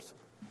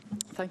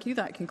Thank you.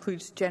 That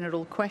concludes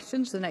general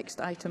questions. The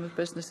next item of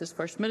business is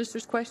First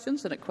Minister's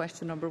questions, and at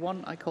question number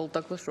 1, I call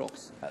Douglas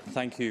Ross.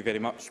 Thank you very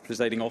much,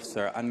 Presiding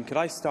Officer. And could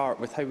I start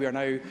with how we are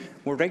now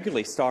more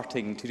regularly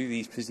starting to do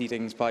these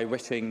proceedings by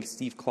wishing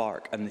Steve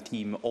Clarke and the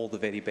team all the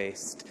very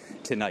best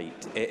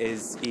tonight. It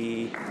is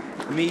a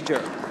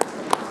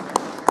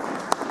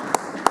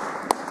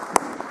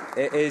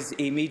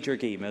major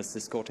game, as the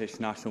Scottish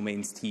national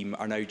men's team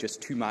are now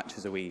just 2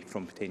 matches away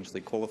from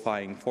potentially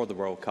qualifying for the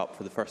World Cup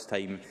for the first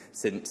time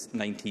since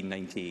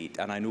 1998.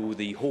 And I know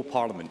the whole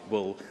Parliament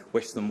will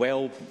wish them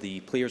well, the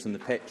players on the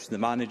pitch, the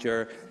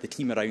manager, the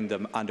team around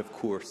them, and of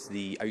course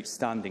the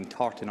outstanding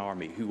Tartan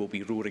Army, who will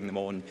be roaring them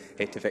on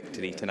to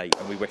victory tonight.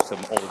 And we wish them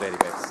all the very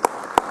best.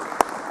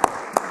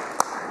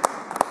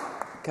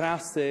 Can I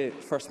ask the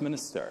First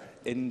Minister,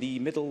 in the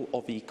middle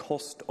of a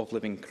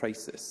cost-of-living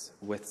crisis,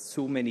 with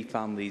so many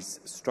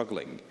families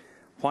struggling,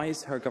 why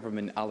is her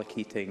government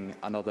allocating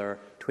another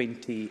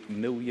 £20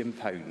 million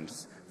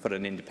for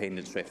an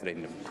independence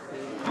referendum?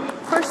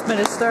 First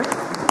Minister.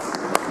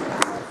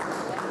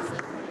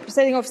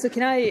 Presiding Officer,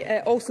 can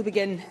I also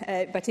begin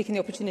by taking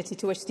the opportunity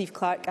to wish Steve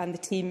Clarke and the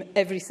team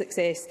every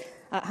success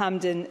at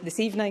Hampden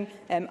this evening.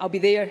 I'll be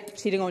there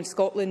cheering on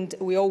Scotland.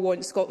 We all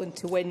want Scotland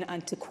to win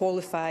and to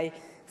qualify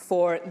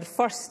for the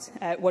first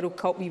World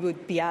Cup we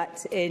would be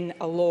at in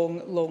a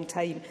long, long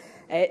time.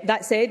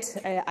 That said,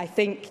 I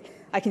think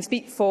I can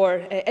speak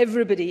for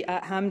everybody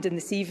at Hampden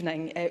this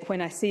evening when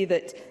I say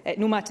that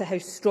no matter how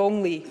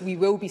strongly we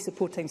will be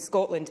supporting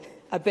Scotland,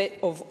 a bit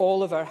of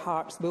all of our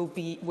hearts will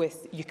be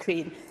with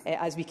Ukraine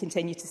as we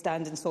continue to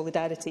stand in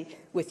solidarity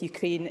with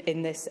Ukraine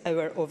in this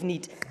hour of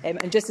need.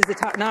 And just as the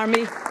Tartan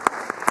Army,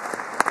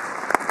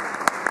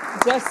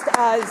 just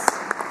as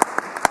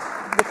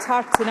the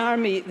Tartan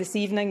Army this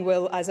evening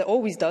will, as it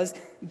always does,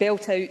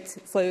 belt out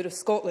Flower of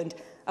Scotland,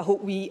 I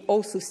hope we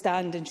also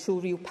stand and show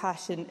real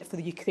passion for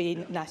the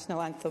Ukraine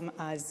national anthem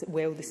as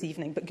well this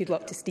evening. But good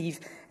luck to Steve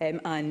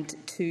and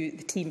to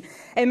the team.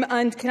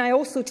 And can I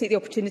also take the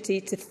opportunity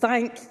to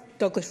thank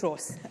Douglas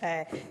Ross?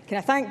 Can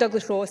I thank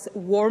Douglas Ross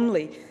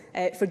warmly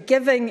for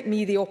giving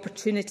me the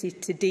opportunity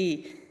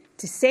today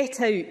to set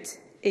out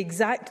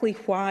exactly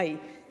why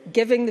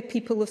giving the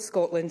people of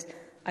Scotland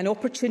an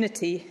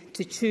opportunity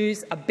to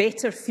choose a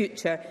better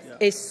future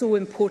is so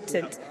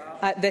important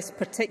at this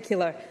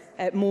particular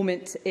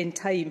moment in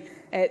time.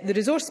 The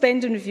resource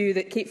spending review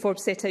that Kate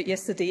Forbes set out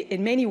yesterday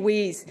in many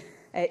ways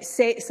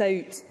sets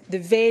out the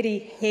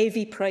very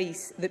heavy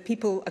price that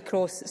people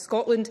across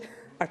Scotland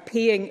are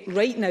paying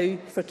right now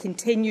for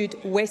continued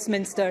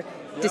Westminster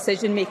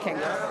decision-making.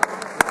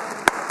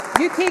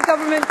 UK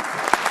Government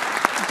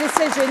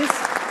decisions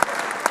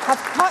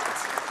have cut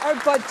our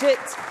budget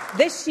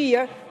this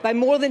year by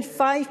more than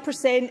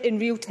 5% in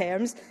real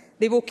terms.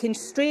 They will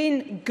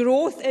constrain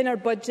growth in our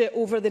budget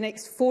over the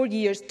next 4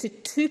 years to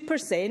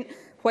 2%,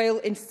 while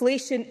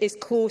inflation is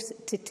close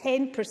to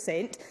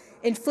 10%.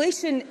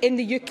 Inflation in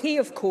the UK,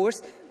 of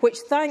course, which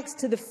thanks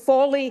to the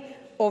folly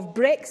of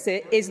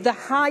Brexit is the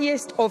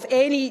highest of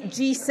any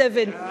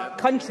G7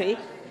 country.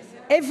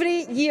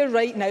 Every year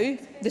right now,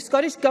 the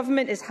Scottish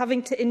Government is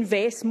having to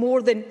invest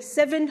more than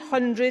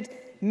 £700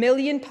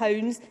 million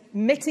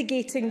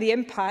mitigating the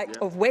impact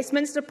of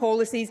Westminster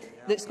policies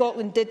that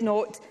Scotland did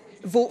not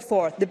vote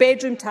for. The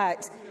bedroom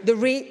tax, the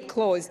rate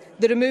clause,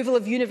 the removal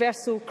of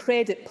universal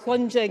credit,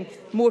 plunging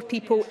more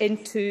people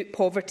into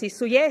poverty.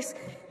 So yes,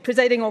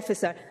 Presiding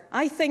Officer,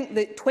 I think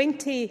that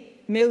 £20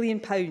 million,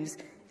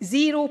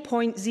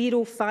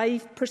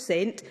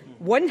 0.05%,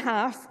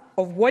 1/2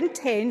 of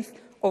 1/10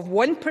 of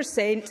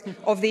 1%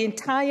 of the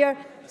entire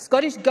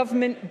Scottish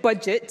Government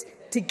budget,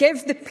 to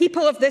give the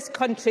people of this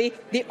country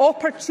the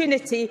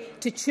opportunity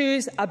to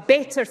choose a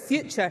better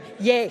future,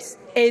 yes,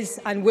 is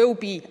and will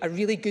be a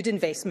really good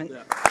investment.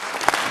 Douglas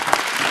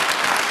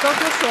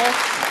Ross.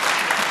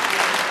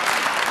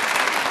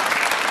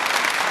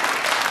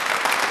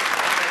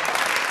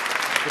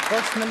 The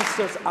First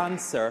Minister's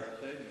answer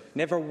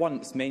never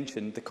once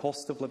mentioned the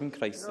cost of living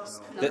crisis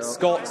that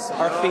Scots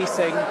are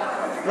facing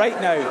right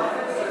now.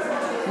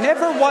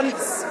 Never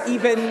once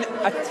even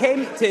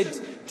attempted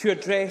to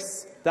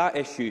address that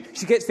issue.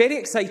 She gets very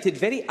excited,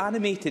 very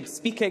animated,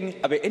 speaking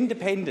about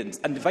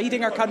independence and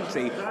dividing our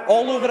country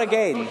all over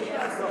again,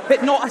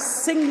 but not a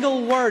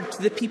single word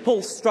to the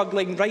people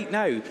struggling right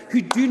now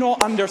who do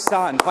not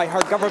understand why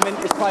her government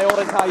is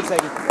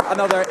prioritising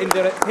another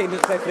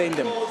independence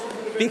referendum.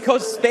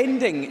 Because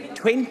spending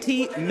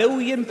 £20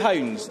 million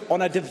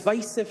on a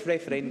divisive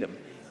referendum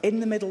in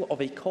the middle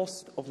of a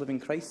cost-of-living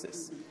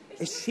crisis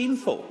is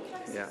shameful.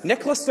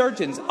 Nicola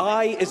Sturgeon's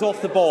eye is off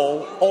the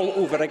ball all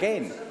over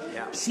again.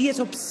 She is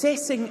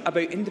obsessing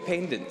about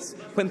independence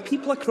when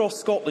people across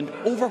Scotland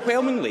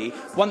overwhelmingly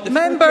want the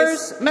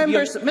Members,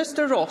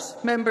 Mr Ross,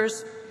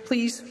 members,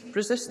 please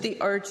resist the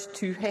urge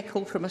to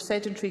heckle from a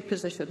sedentary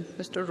position.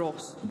 Mr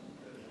Ross.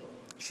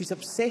 She's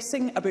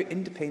obsessing about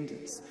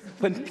independence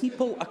when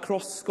people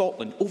across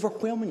Scotland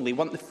overwhelmingly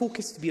want the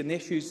focus to be on the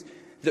issues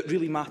that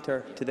really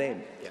matter to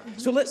them.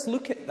 So let's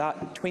look at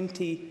that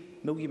 £20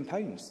 million.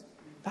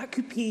 That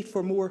could pay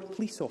for more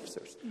police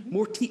officers,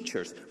 more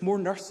teachers, more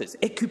nurses.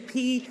 It could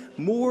pay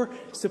more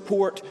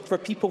support for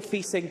people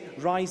facing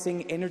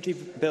rising energy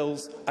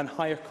bills and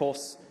higher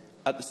costs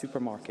at the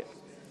supermarket.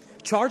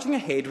 Charging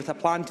ahead with a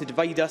plan to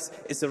divide us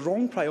is the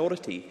wrong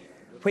priority,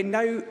 when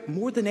now,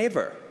 more than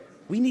ever,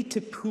 we need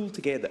to pool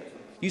together,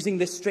 using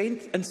the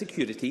strength and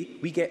security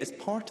we get as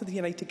part of the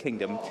United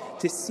Kingdom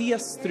to see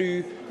us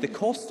through the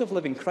cost of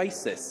living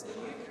crisis,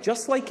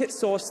 just like it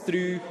saw us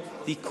through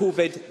the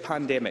COVID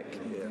pandemic.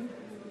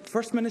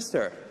 First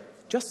Minister,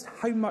 just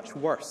how much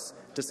worse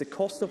does the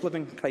cost of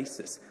living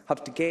crisis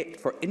have to get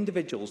for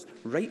individuals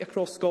right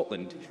across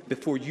Scotland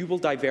before you will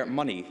divert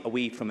money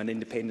away from an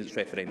independence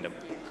referendum?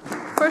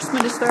 First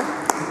Minister.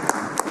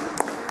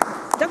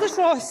 Douglas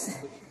Ross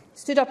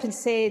stood up and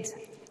said,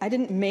 I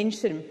didn't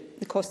mention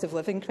the cost of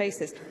living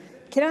crisis.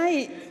 Can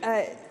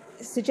I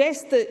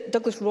suggest that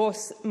Douglas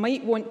Ross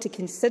might want to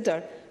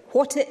consider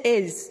what it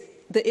is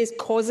that is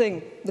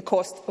causing the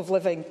cost of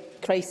living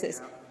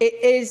crisis? It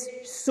is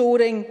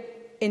soaring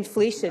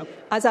inflation.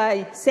 As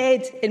I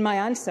said in my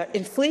answer,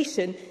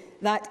 inflation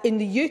that in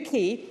the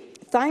UK,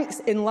 thanks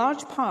in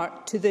large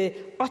part to the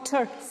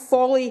utter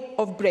folly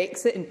of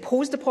Brexit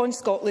imposed upon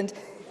Scotland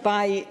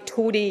by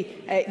Tory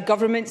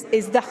governments,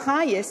 is the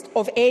highest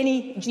of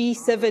any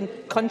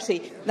G7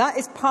 country. That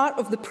is part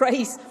of the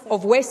price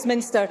of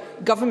Westminster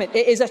government.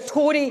 It is a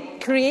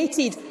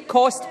Tory-created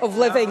cost of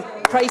living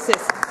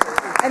crisis.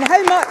 And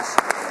how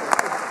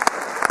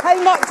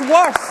much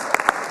worse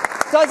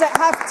does it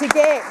have to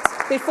get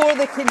before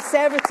the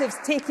Conservatives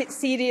take it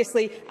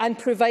seriously and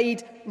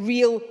provide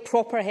real,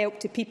 proper help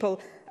to people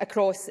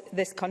across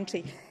this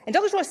country? And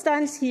Douglas Ross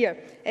stands here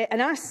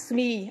and asks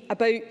me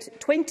about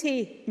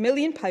 £20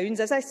 million,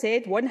 as I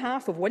said,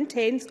 1/2 of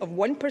 1/10 of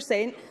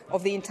 1%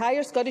 of the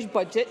entire Scottish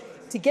budget,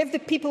 to give the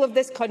people of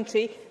this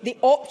country the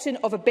option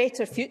of a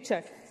better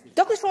future.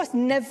 Douglas Ross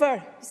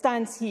never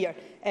stands here,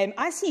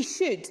 as he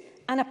should,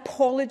 and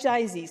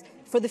apologises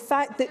for the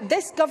fact that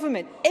this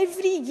government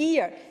every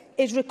year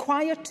is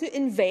required to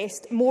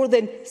invest more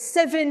than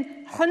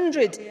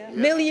 £700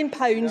 million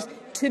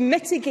to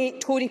mitigate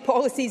Tory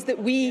policies that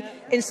we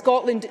in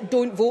Scotland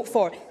don't vote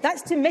for.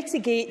 That's to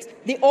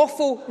mitigate the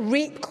awful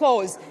rape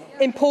clause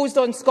imposed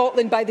on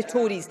Scotland by the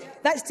Tories.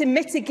 That's to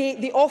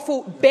mitigate the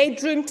awful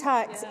bedroom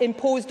tax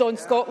imposed on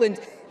Scotland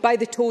by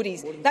the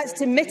Tories. That's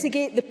to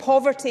mitigate the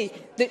poverty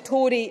that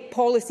Tory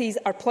policies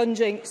are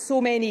plunging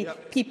so many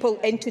people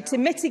into, to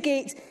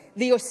mitigate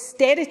the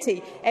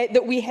austerity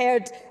that we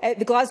heard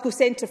the Glasgow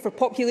Centre for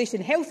Population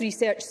Health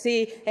Research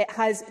say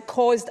has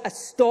caused a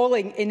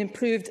stalling in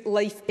improved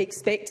life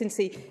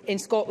expectancy in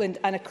Scotland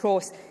and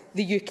across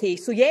the UK.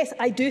 So yes,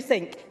 I do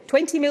think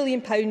 £20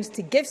 million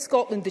to give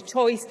Scotland the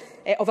choice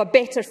of a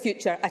better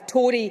future, a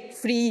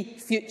Tory-free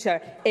future,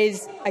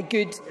 is a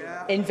good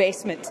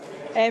investment.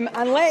 And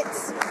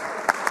let's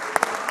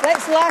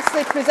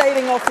lastly,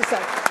 Presiding Officer,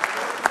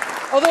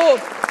 although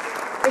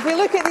if we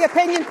look at the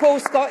opinion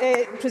polls,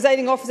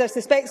 Presiding Officer, I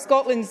suspect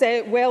Scotland's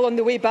well on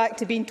the way back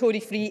to being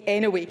Tory-free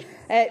anyway.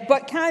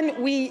 But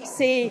can we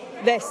say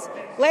this?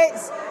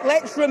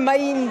 Let's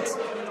remind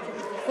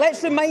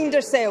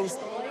ourselves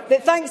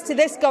that thanks to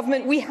this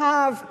government we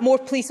have more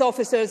police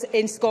officers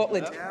in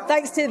Scotland.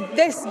 Thanks to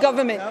this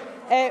government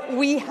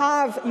we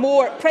have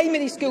more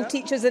primary school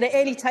teachers than at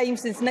any time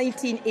since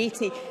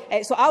 1980.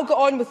 So I'll go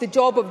on with the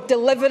job of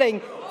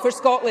delivering for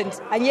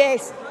Scotland. And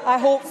yes, I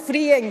hope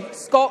freeing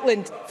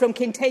Scotland from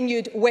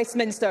continued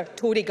Westminster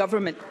Tory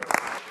government.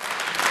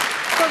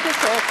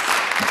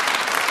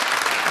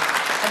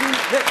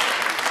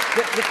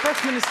 The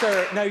First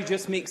Minister now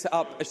just makes it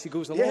up as she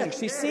goes along.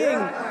 She's saying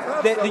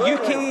that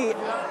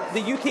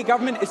the UK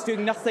government is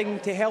doing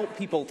nothing to help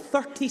people.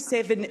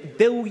 £37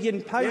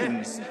 billion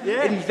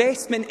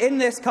investment in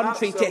this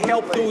country to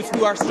help those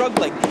who are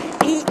struggling.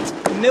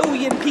 8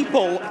 million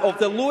people of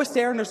the lowest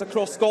earners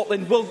across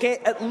Scotland will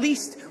get at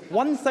least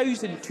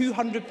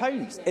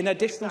 £1,200 in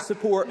additional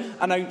support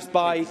announced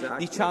by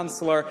the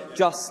Chancellor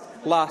just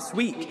last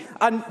week.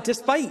 And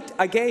despite,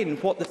 again,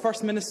 what the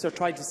First Minister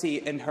tried to say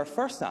in her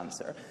first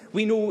answer,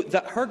 we know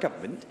that her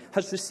government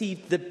has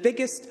received the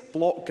biggest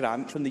block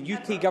grant from the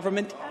UK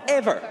government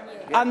ever,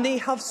 and they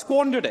have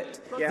squandered it.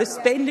 The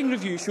spending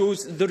review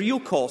shows the real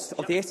cost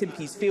of the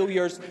SNP's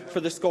failures for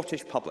the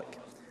Scottish public.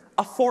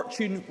 A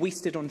fortune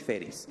wasted on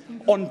ferries,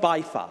 on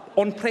BIFAB,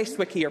 on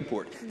Prestwick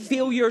Airport,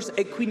 failures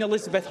at Queen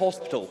Elizabeth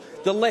Hospital.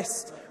 The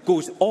list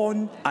goes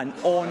on and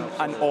on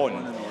and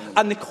on.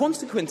 And the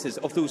consequences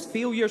of those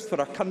failures for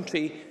our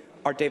country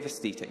are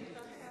devastating.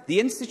 The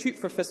Institute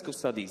for Fiscal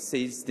Studies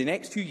says the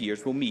next 2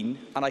 years will mean,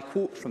 and I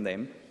quote from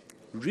them,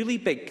 really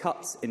big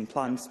cuts in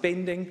planned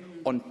spending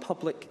on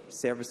public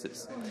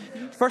services.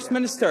 First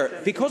Minister,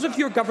 because of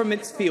your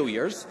government's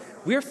failures,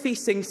 we're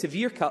facing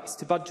severe cuts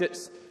to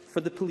budgets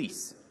for the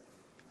police,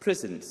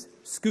 prisons,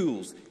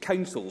 schools,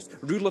 councils,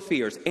 rural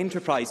affairs,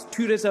 enterprise,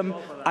 tourism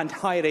and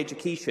higher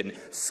education.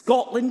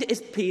 Scotland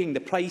is paying the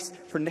price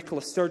for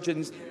Nicola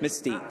Sturgeon's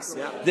mistakes.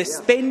 The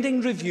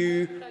spending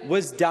review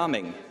was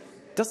damning.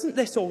 Doesn't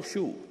this all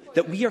show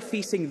that we are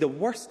facing the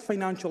worst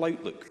financial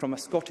outlook from a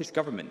Scottish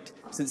Government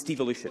since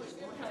devolution?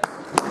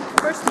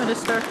 First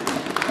Minister.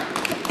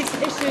 These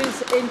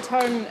issues in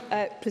turn,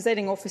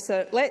 Presiding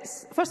Officer.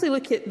 Let's firstly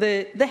look at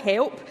the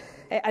help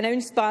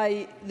announced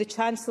by the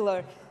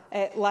Chancellor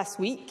last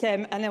week,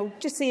 and I'll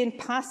just say in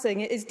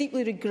passing, it is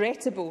deeply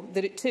regrettable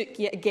that it took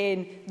yet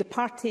again the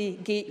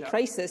Partygate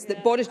crisis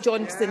that Boris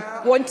Johnson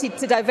wanted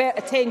to divert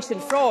attention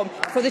from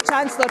for the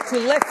Chancellor to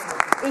lift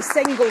a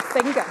single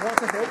finger.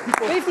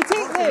 But if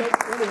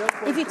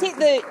you take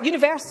the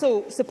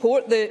universal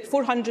support, the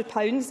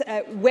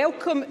 £400,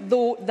 welcome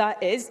though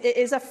that is, it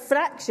is a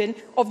fraction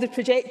of the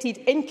projected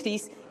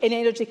increase in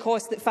energy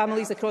costs that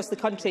families across the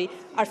country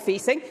are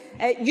facing.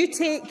 You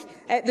take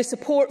the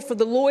support for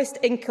the lowest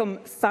income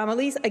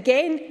families,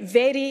 again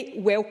very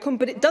welcome,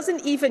 but it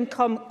doesn't even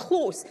come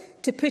close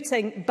to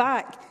putting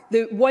back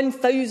the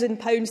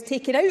 £1,000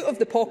 taken out of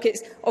the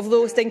pockets of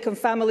lowest income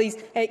families,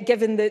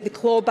 given the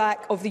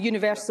clawback of the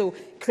universal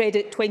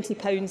credit,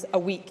 £20 a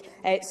week.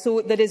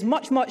 So there is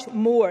much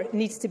more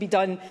needs to be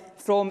done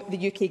from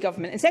the UK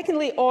Government. And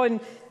secondly, on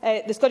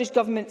the Scottish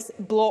Government's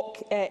block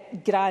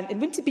grant, and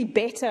wouldn't it be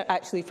better,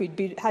 actually, if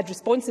we'd had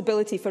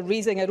responsibility for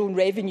raising our own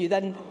revenue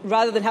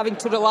rather than having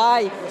to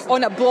rely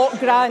on a block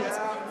grant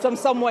from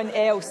someone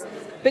else?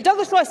 But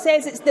Douglas Ross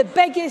says it's the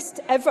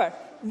biggest ever.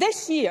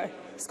 This year,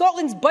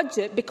 Scotland's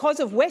budget, because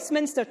of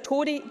Westminster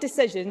Tory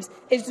decisions,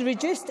 is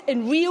reduced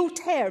in real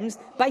terms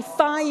by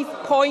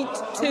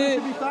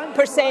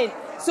 5.2%.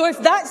 So if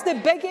that's the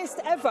biggest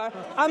ever,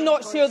 I'm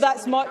not sure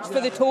that's much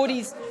for the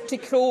Tories to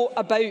crow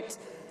about.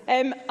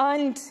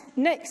 And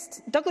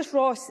next, Douglas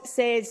Ross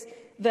says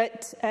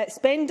that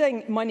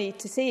spending money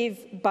to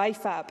save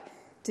BIFAB,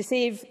 to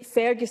save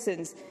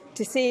Ferguson's,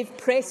 to save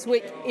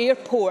Prestwick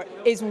Airport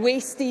is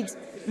wasted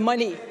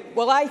money.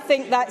 Well, I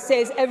think that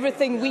says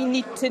everything we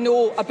need to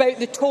know about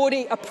the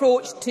Tory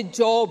approach to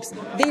jobs.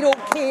 They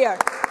don't care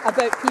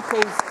about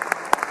people's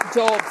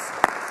jobs.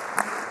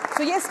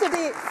 So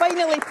yesterday,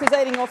 finally,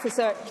 Presiding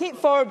Officer, Kate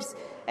Forbes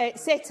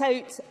set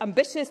out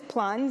ambitious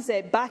plans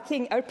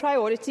backing our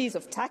priorities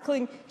of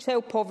tackling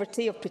child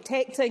poverty, of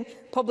protecting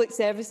public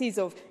services,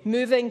 of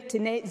moving to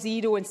net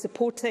zero and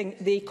supporting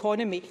the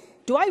economy.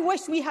 Do I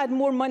wish we had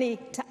more money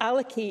to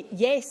allocate?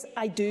 Yes,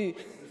 I do.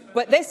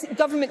 But this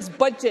government's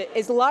budget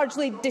is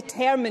largely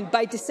determined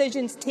by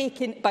decisions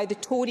taken by the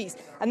Tories,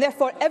 and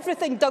therefore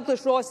everything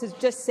Douglas Ross has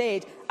just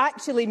said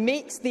actually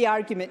makes the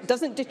argument,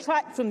 doesn't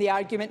detract from the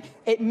argument,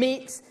 it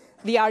makes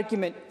the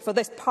argument for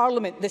this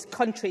Parliament, this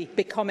country,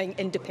 becoming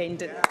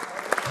independent.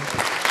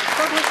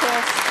 Douglas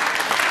Ross.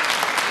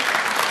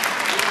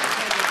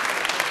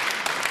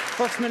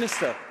 First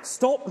Minister,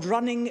 stop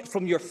running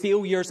from your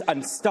failures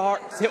and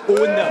start to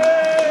own them.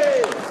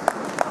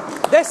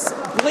 This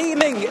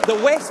blaming the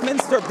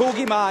Westminster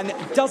bogeyman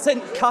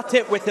doesn't cut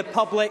it with the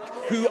public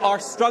who are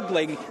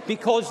struggling,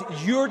 because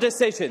your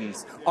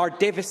decisions are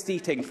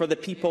devastating for the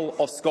people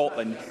of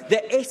Scotland.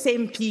 The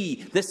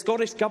SNP, the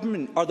Scottish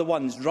Government, are the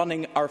ones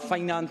running our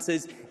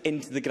finances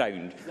into the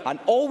ground. And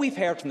all we've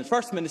heard from the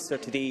First Minister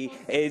today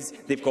is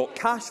they've got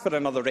cash for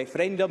another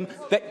referendum,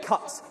 but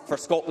cuts for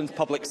Scotland's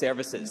public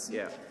services.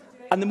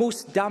 And the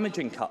most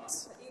damaging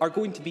cuts are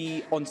going to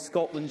be on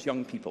Scotland's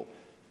young people.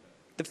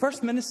 The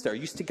First Minister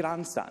used to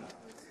grandstand,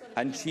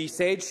 and she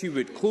said she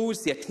would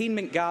close the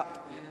attainment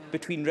gap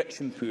between rich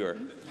and poor.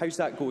 How's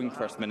that going,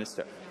 First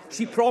Minister?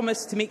 She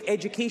promised to make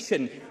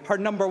education her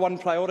 #1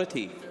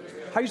 priority.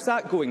 How's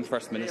that going,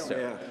 First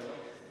Minister?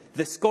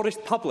 The Scottish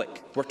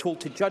public were told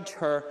to judge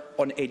her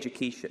on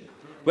education.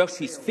 Well,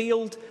 she's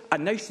failed,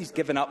 and now she's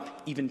given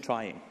up even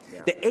trying.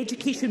 The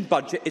education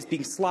budget is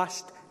being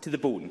slashed to the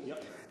bone.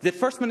 The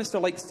First Minister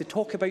likes to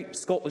talk about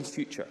Scotland's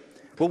future.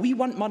 Well, we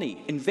want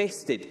money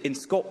invested in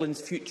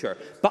Scotland's future,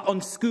 but on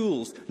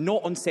schools,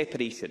 not on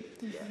separation.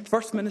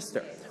 First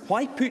Minister,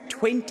 why put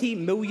 £20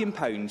 million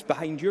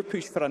behind your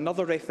push for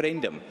another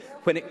referendum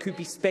when it could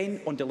be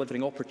spent on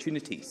delivering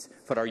opportunities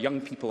for our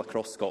young people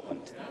across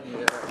Scotland?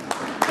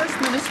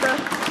 First Minister.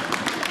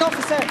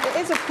 Officer, it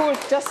is of course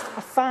just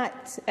a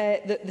fact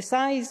that the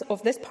size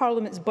of this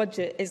Parliament's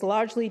budget is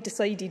largely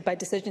decided by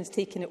decisions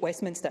taken at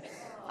Westminster.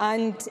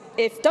 And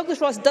if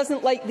Douglas Ross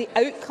doesn't like the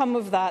outcome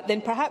of that,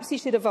 then perhaps he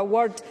should have a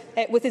word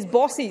with his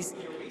bosses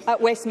at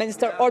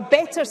Westminster, or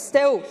better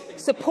still,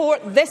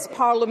 support this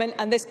Parliament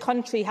and this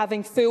country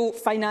having full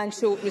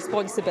financial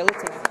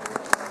responsibility.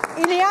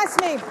 He asked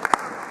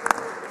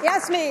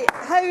me,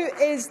 how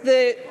is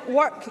the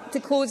work to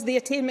close the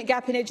attainment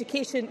gap in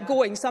education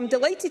going? So I'm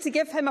delighted to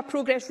give him a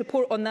progress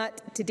report on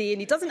that today,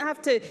 and he doesn't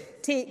have to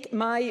take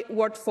my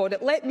word for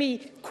it. Let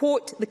me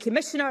quote the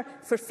Commissioner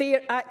for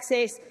Fair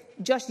Access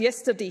just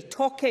yesterday,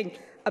 talking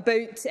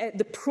about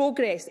the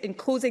progress in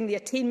closing the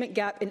attainment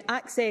gap in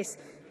access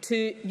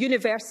to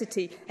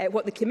university.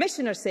 What the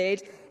Commissioner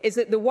said is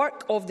that the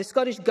work of the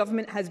Scottish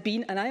Government has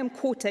been, and I am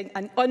quoting,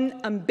 an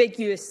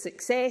unambiguous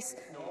success,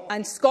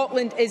 and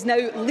Scotland is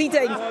now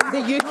leading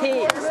the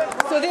UK.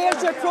 So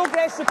there's your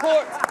progress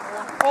report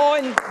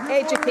on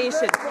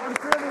education.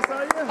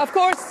 Of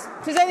course,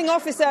 Presiding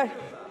Officer,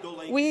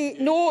 We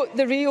know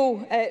the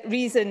real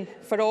reason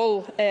for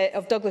all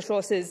of Douglas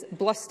Ross's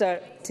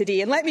bluster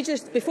today. And let me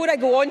just, before I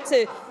go on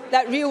to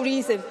that real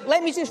reason,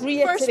 let me just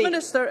reiterate... First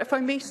Minister, if I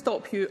may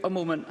stop you a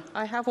moment.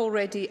 I have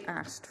already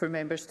asked for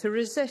members to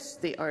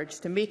resist the urge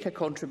to make a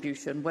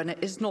contribution when it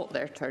is not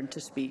their turn to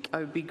speak. I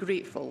would be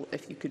grateful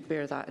if you could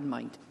bear that in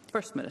mind.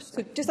 First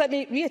Minister. So just let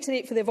me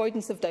reiterate for the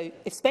avoidance of doubt.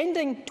 If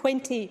spending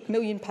 £20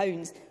 million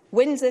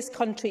wins this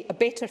country a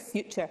better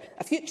future,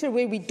 a future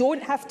where we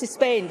don't have to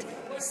spend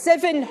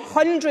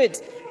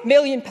 £700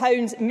 million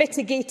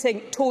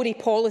mitigating Tory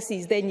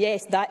policies, then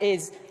yes, that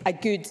is a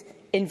good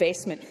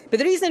investment. But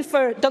the reason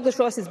for Douglas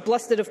Ross's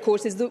bluster, of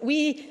course, is that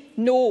we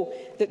know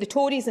that the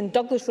Tories and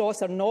Douglas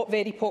Ross are not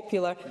very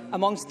popular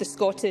amongst the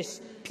Scottish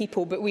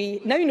people. But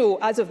we now know,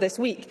 as of this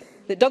week,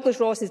 that Douglas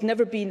Ross has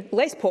never been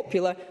less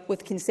popular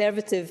with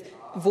Conservative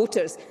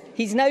voters.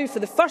 He's now, for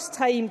the first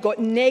time, got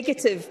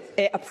negative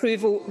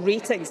approval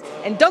ratings.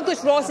 And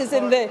Douglas Ross is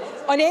in the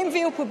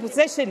unenviable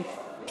position,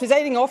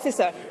 presiding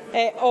officer,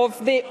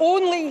 of the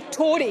only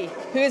Tory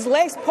who is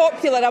less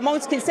popular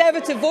amongst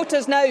Conservative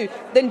voters now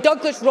than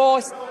Douglas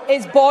Ross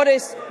is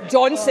Boris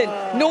Johnson.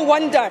 No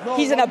wonder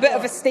he's in a bit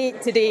of a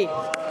state today.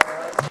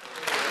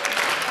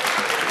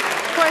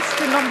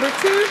 Question number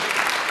 2,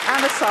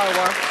 Anna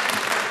Sarwar.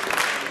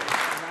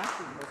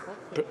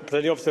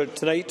 Presiding Officer,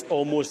 tonight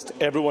almost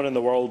everyone in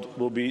the world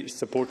will be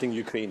supporting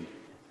Ukraine,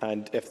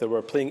 and if they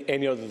were playing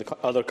any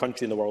other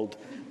country in the world,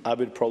 I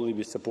would probably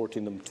be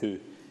supporting them too.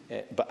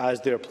 But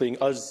as they are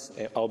playing us,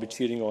 I'll be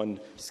cheering on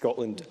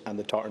Scotland and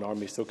the Tartan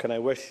Army. So can I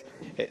wish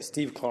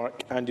Steve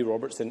Clarke, Andy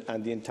Robertson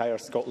and the entire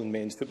Scotland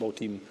men's football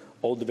team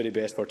all the very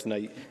best for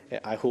tonight.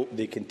 I hope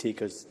they can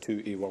take us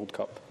to a World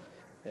Cup.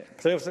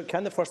 Presiding Officer,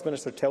 can the First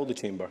Minister tell the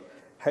Chamber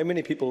how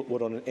many people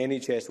were on an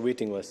NHS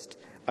waiting list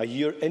a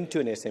year into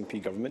an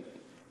SNP government,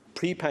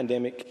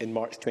 pre-pandemic in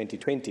March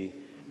 2020,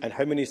 and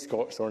how many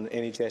Scots are on an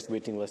NHS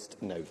waiting list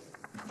now?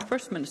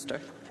 First Minister.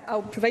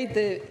 I'll provide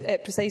the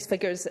precise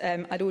figures.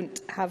 I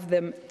don't have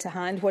them to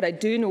hand. What I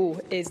do know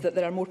is that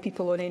there are more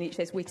people on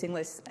NHS waiting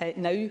lists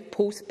now,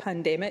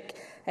 post-pandemic,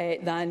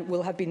 than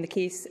will have been the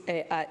case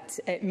at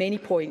many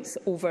points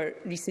over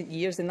recent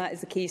years. And that is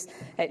the case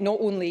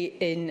not only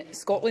in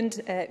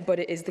Scotland, but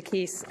it is the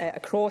case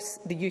across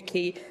the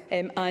UK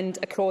and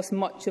across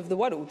much of the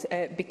world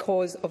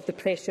because of the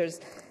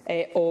pressures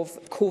of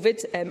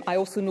COVID. I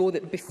also know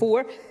that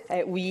before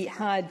we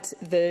had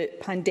the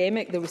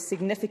pandemic, there was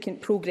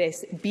significant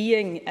progress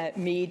being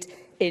made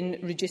in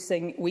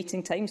reducing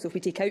waiting times. So if we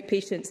take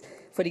outpatients,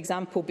 for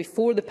example,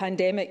 before the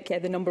pandemic,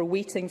 the number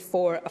waiting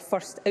for a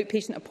first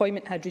outpatient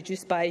appointment had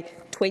reduced by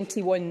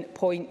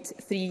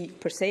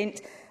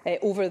 21.3%.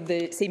 Over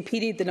the same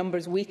period, the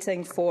numbers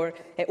waiting for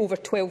over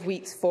 12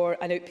 weeks for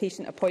an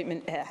outpatient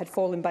appointment had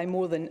fallen by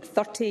more than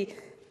 30%.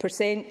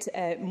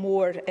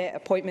 More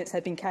appointments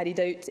had been carried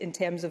out in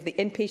terms of the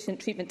inpatient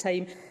treatment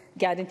time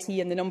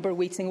guarantee, and the number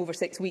waiting over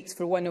 6 weeks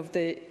for one of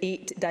the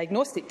 8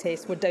 diagnostic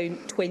tests were down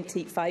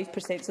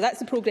 25%. So that's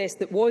the progress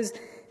that was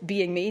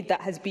being made. That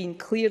has been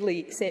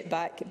clearly set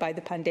back by the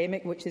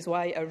pandemic, which is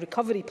why our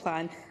recovery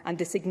plan and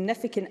the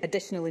significant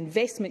additional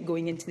investment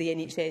going into the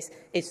NHS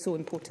is so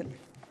important.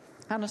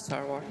 Anna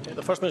Sarwar.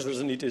 The First Minister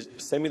doesn't need to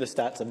send me the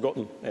stats. I've got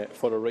them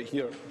for her right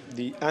here.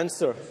 The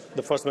answer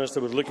the First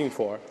Minister was looking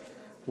for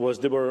was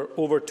there were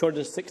over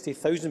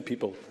 260,000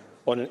 people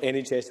on an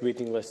NHS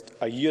waiting list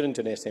a year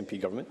into an SNP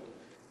government.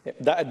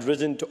 That had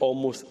risen to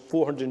almost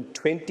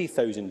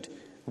 420,000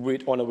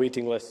 on a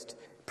waiting list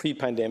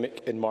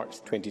pre-pandemic in March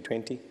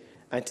 2020.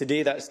 And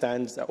today that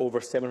stands at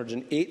over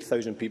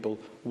 708,000 people,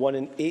 1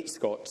 in 8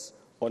 Scots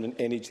on an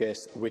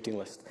NHS waiting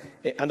list.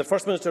 And the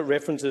First Minister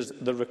references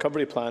the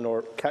recovery plan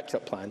or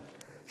catch-up plan.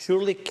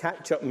 Surely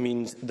catch-up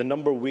means the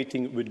number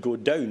waiting would go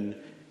down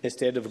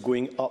instead of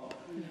going up.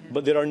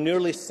 But there are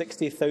nearly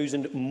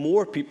 60,000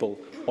 more people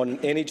on an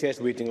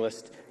NHS waiting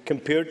list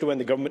compared to when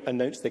the government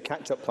announced the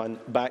catch-up plan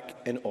back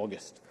in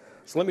August.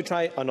 So let me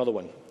try another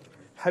one.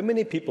 How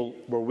many people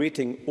were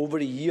waiting over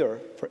a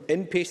year for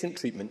inpatient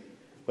treatment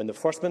when the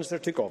First Minister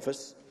took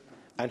office,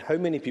 and how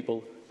many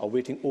people are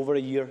waiting over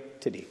a year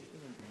today?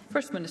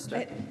 First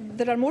Minister.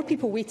 There are more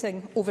people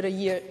waiting over a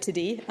year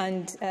today,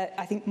 and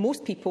I think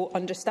most people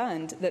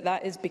understand that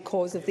that is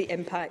because of the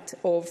impact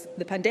of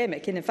the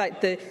pandemic. And in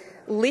fact, the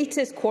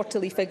latest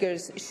quarterly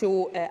figures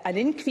show an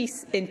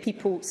increase in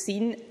people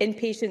seen,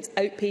 inpatients,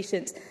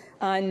 outpatients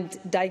and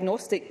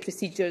diagnostic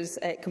procedures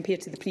compared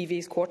to the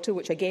previous quarter,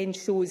 which again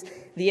shows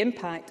the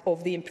impact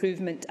of the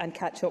improvement and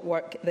catch-up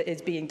work that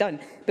is being done.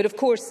 But of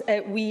course,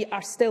 we're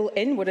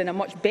in a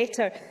much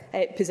better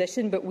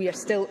position, but we are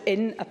still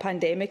in a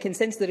pandemic. And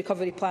since the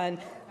recovery plan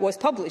was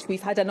published,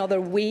 we've had another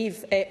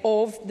wave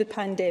of the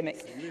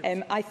pandemic.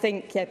 I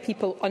think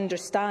people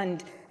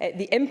understand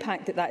the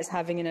impact that is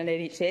having in our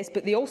NHS,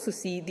 but they also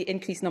see the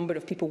increased number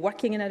of people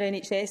working in our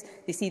NHS,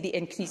 they see the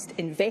increased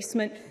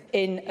investment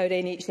in our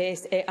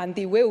NHS, and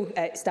they will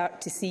start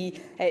to see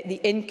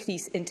the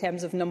increase in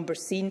terms of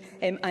numbers seen,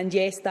 and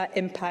yes, that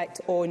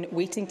impact on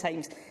waiting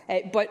times.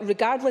 But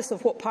regardless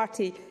of what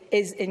party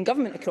is in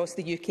government across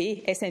the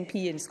UK,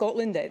 SNP in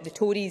Scotland, the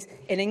Tories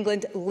in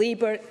England,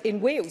 Labour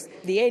in Wales,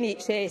 the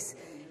NHS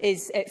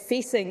is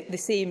facing the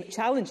same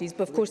challenges,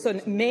 but of course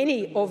on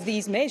many of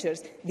these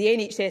measures the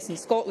NHS in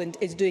Scotland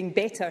is doing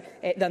better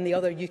than the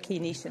other UK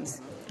nations.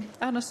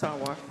 Anna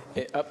Sarwar.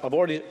 I've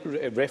already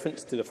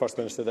referenced to the First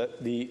Minister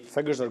that the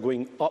figures are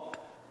going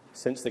up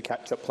since the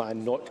catch-up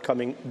plan, not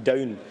coming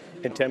down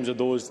in terms of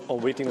those on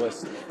waiting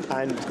lists.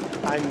 And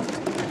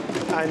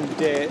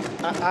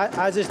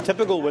as is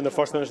typical when the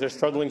First Minister is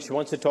struggling, she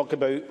wants to talk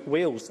about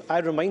Wales. I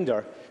remind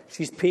her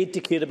she's paid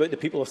to care about the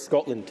people of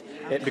Scotland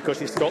because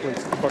she's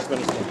Scotland's First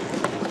Minister.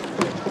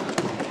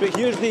 But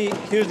here's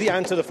the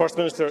answer the First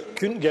Minister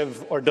couldn't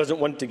give or doesn't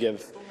want to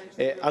give.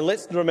 And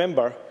let's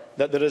remember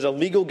that there is a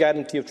legal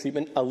guarantee of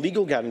treatment, a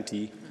legal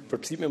guarantee for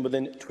treatment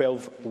within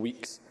 12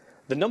 weeks.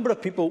 The number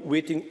of people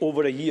waiting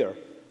over a year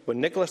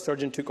when Nicola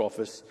Sturgeon took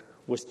office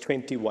was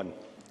 21.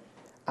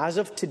 As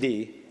of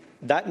today,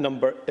 that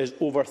number is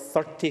over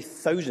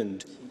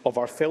 30,000 of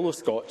our fellow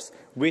Scots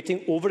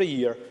waiting over a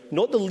year,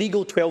 not the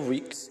legal 12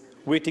 weeks,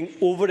 waiting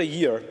over a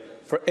year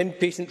for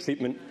inpatient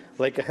treatment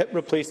like a hip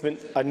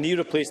replacement, a knee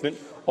replacement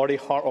or a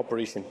heart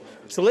operation.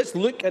 So let's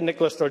look at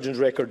Nicola Sturgeon's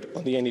record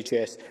on the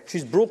NHS.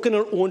 She's broken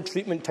her own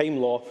treatment time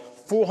law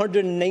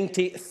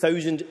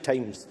 490,000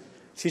 times.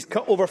 She's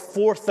cut over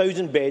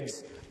 4,000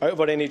 beds out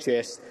of our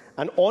NHS,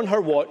 and on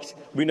her watch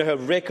we now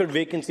have record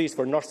vacancies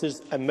for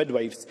nurses and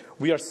midwives.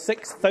 We are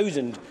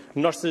 6,000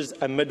 nurses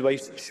and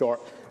midwives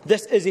short.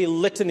 This is a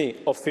litany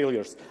of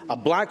failures. A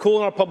black hole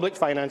in our public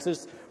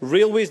finances,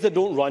 railways that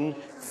don't run,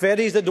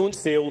 ferries that don't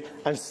sail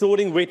and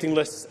soaring waiting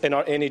lists in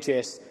our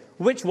NHS.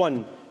 Which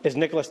one is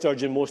Nicola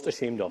Sturgeon most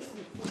ashamed of?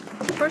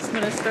 First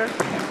Minister.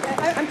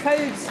 I'm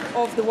proud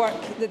of the work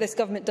that this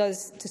government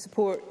does to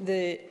support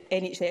the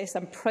NHS.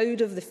 I'm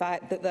proud of the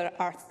fact that there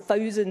are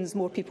thousands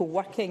more people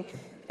working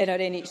in our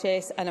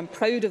NHS, and I'm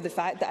proud of the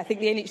fact that I think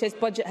the NHS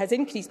budget has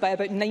increased by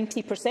about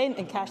 90%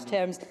 in cash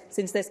terms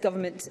since this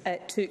government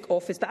took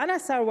office. But Anna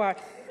Sarwar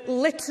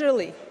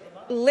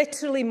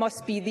literally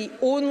must be the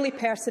only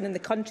person in the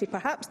country,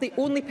 perhaps the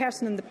only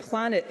person on the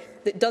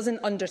planet, that doesn't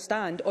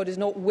understand or is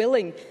not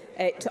willing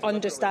to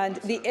understand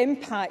the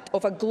impact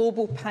of a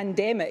global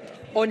pandemic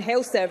on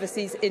health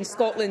services in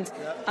Scotland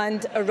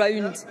and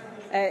around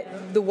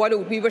the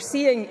world. We were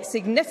seeing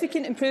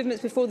significant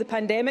improvements before the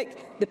pandemic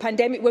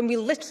when we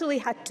literally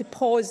had to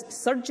pause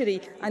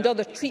surgery and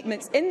other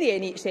treatments in the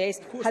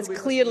NHS has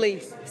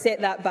clearly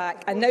set that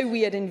back, and now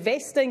we are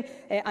investing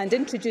and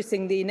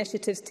introducing the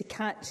initiatives to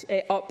catch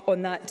up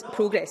on that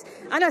progress.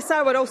 Anna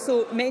Sarwar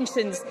also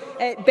mentions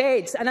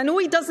beds, and I know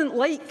he doesn't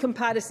like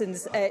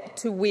comparisons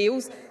to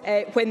Wales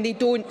when they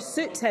don't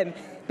suit him.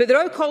 But the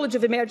Royal College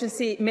of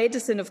Emergency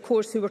Medicine, of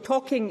course, who were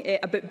talking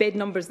about bed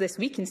numbers this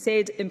week and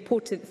said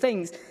important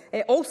things,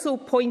 also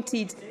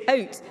pointed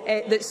out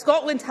that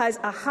Scotland has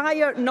a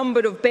higher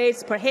number of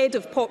beds per head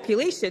of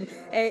population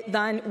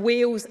than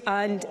Wales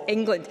and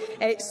England.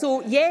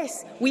 So,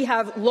 yes, we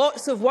have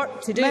lots of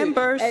work to do,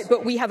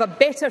 but we have a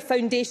better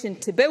foundation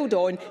to build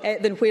on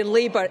than where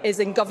Labour is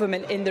in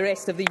government in the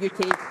rest of the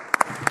UK.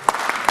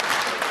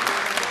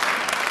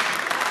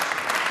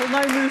 We'll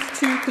now move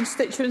to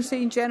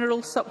constituency and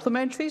general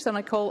supplementaries, and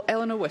I call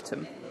Eleanor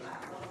Whittam.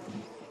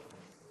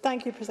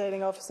 Thank you,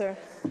 Presiding Officer.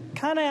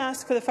 Can I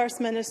ask for the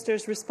First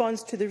Minister's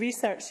response to the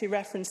research she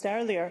referenced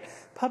earlier,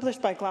 published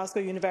by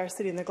Glasgow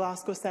University and the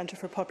Glasgow Centre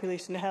for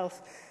Population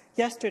Health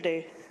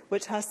yesterday,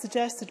 which has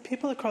suggested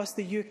people across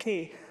the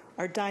UK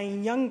are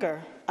dying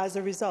younger as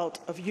a result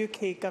of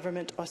UK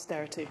government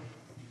austerity?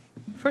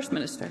 First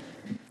Minister.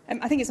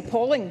 I think it's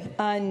appalling,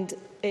 and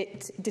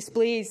it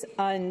displays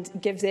and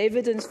gives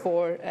evidence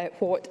for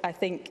what I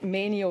think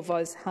many of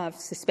us have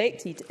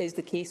suspected is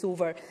the case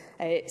over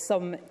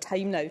some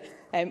time now.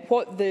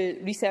 What the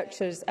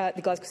researchers at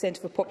the Glasgow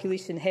Centre for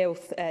Population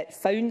Health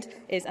found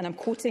is, and I'm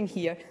quoting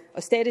here,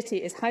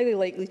 austerity is highly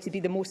likely to be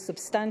the most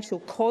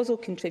substantial causal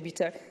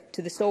contributor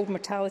to the stalled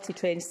mortality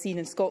trends seen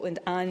in Scotland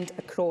and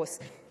across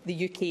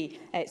the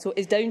UK. So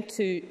it's down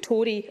to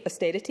Tory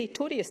austerity,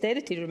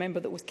 remember,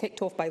 that was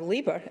kicked off by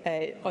Labour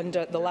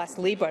under the last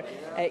Labour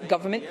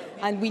government,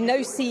 and we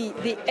now see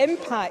the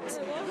impact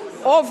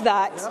of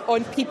that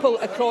on people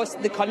across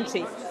the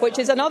country, which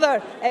is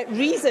another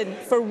reason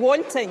for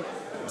wanting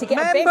to get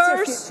a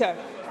better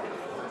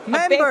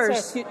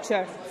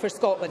future for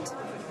Scotland.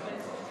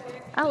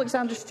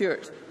 Alexander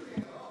Stewart.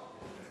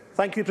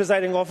 Thank you,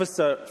 Presiding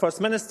Officer.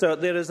 First Minister,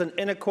 there is an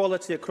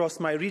inequality across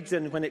my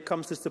region when it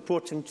comes to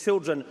supporting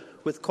children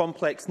with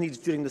complex needs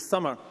during the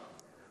summer.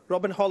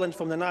 Robin Holland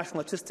from the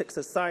National Autistic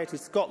Society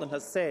Scotland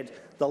has said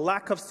the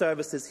lack of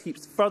services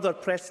heaps further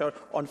pressure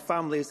on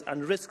families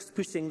and risks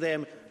pushing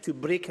them to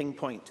breaking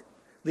point.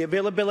 The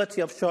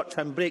availability of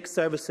short-term break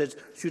services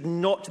should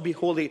not be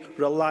wholly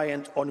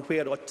reliant on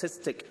where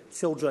autistic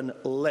children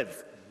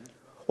live.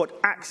 What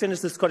action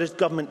is the Scottish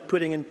Government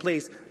putting in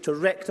place to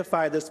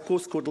rectify this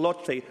postcode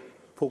lottery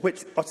for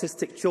which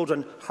autistic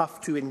children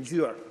have to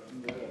endure?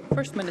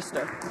 First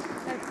Minister.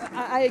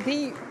 I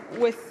agree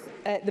with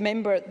the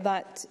member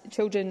that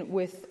children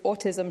with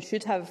autism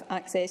should have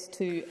access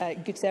to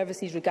good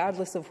services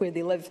regardless of where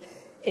they live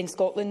in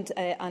Scotland,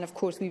 and of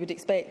course we would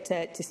expect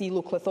to see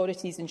local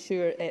authorities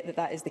ensure that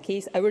that is the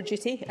case. Our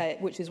duty,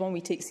 which is one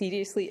we take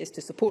seriously, is to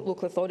support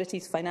local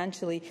authorities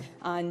financially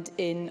and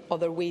in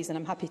other ways, and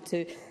I'm happy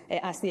to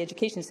ask the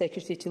Education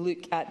Secretary to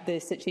look at the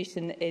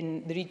situation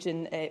in the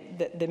region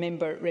that the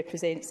member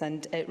represents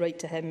and write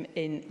to him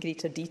in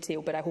greater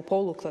detail. But I hope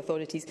all local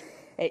authorities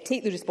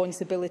take the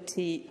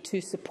responsibility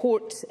to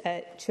support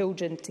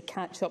children to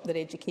catch up their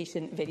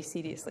education very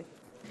seriously.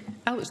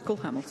 Alex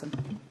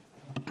Cole-Hamilton.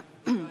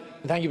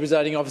 Thank you,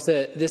 Presiding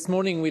Officer. This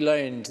morning we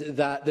learned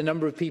that the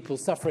number of people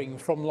suffering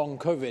from long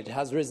COVID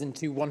has risen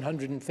to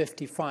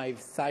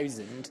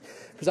 155,000.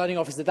 Presiding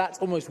Officer, that's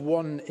almost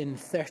 1 in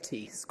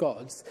 30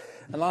 Scots.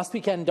 And last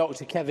weekend,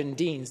 Dr Kevin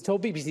Deans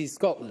told BBC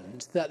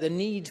Scotland that the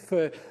need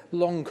for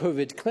long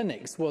COVID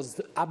clinics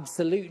was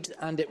absolute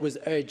and it was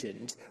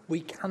urgent.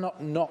 We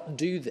cannot not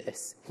do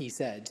this, he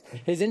said.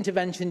 His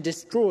intervention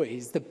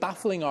destroys the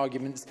baffling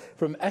arguments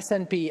from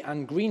SNP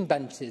and Green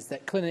benches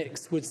that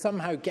clinics would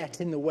somehow get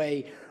in the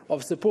way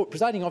of support.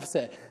 Presiding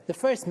Officer, the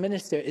First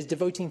Minister is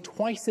devoting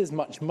twice as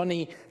much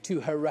money to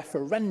her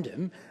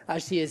referendum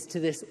as she is to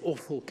this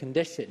awful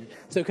condition.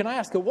 So can I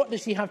ask her, what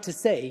does she have to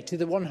say to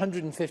the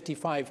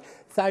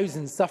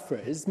 155,000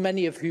 sufferers,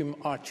 many of whom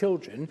are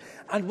children,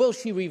 and will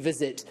she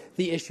revisit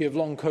the issue of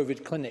long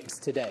COVID clinics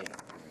today?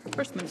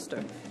 First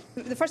Minister.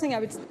 The first thing I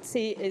would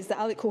say is that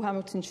Alex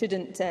Cole-Hamilton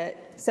shouldn't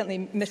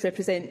certainly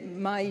misrepresent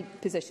my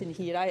position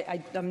here.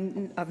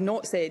 I've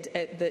not said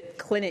that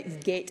clinics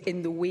get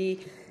in the way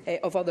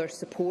of other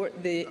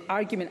support. The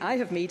argument I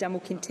have made and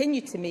will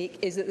continue to make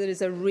is that there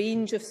is a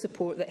range of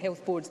support that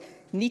health boards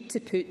need to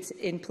put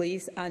in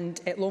place,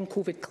 and long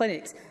COVID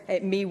clinics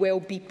may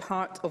well be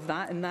part of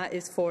that, and that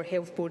is for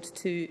health boards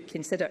to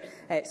consider.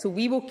 So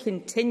we will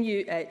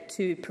continue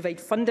to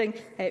provide funding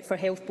for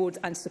health boards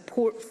and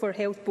support for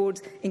health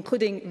boards,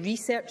 including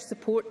research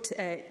support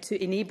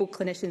to enable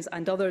clinicians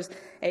and others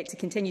to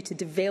continue to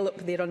develop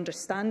their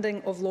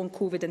understanding of long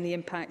COVID and the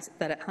impact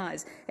that it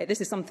has.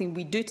 This is something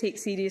we do take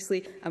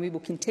seriously and we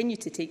will continue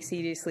to take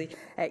seriously,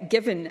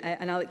 given,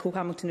 and Alex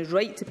Cole-Hamilton is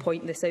right to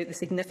point this out, the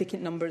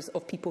significant numbers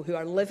of people who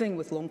are living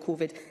with long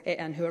COVID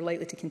and who are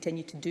likely to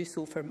continue to do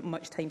so for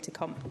much time to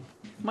come.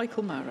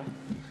 Michael Mara.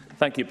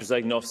 Thank you,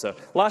 Presiding Officer.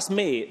 Last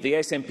May, the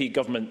SNP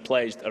government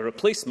pledged a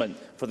replacement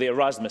for the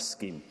Erasmus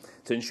scheme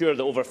to ensure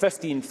that over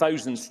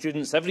 15,000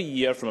 students every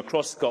year from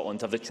across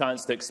Scotland have the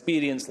chance to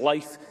experience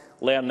life,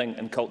 learning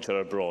and culture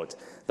abroad.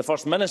 The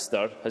First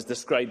Minister has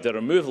described the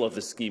removal of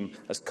the scheme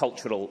as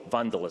cultural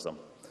vandalism.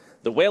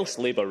 The Welsh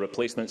Labour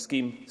replacement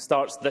scheme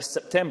starts this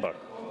September.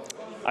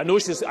 I know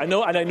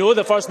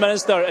the First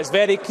Minister is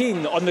very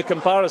keen on the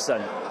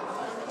comparison.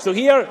 So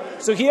here,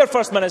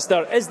 First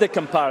Minister, is the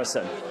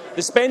comparison.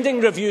 The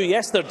spending review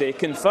yesterday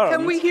confirmed...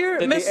 Can we hear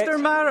Mr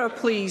Mara,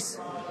 please?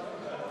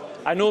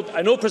 I know,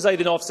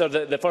 Presiding Officer,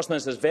 that the First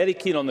Minister is very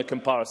keen on the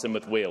comparison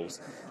with Wales.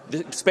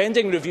 The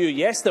spending review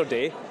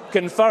yesterday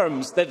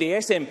confirms that the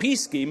SNP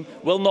scheme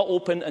will not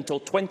open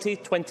until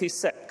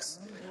 2026,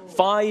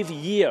 5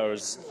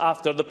 years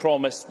after the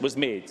promise was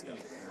made.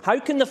 How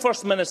can the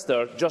First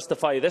Minister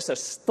justify this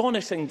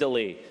astonishing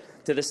delay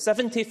to the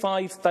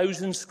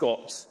 75,000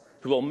 Scots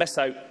who will miss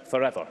out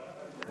forever?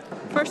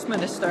 First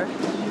Minister.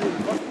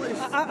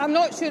 I'm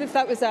not sure if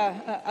that was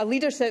a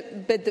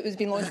leadership bid that was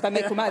being launched by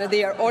Michael Mara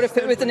there, or if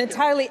it was an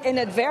entirely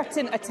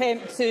inadvertent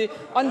attempt to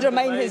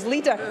undermine his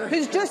leader,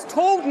 who's just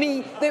told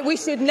me that we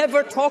should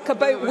never talk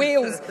about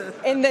Wales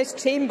in this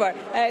chamber.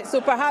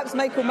 So perhaps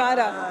Michael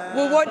Mara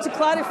will want to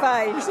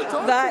clarify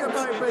that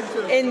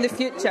in the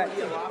future.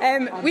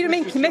 We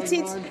remain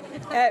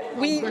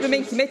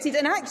committed.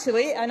 And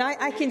actually, and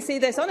I can say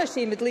this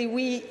unashamedly,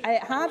 we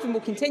have and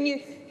will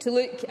continue to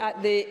look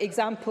at the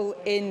example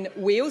in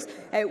Wales.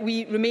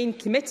 We remain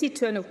committed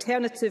to an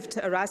alternative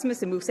to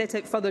Erasmus, and we'll set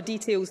out further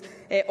details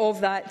of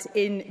that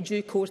in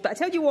due course. But I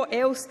tell you what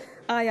else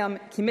I am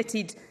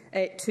committed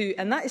to,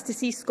 and that is to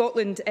see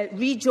Scotland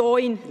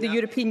rejoin the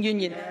European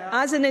Union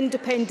as an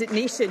independent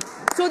nation,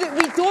 so that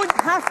we don't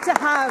have to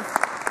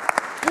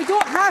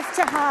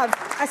have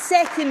a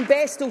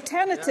second-best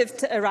alternative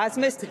to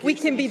Erasmus. We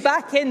can be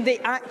back in the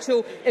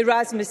actual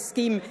Erasmus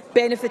scheme,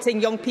 benefiting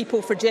young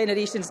people for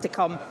generations to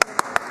come.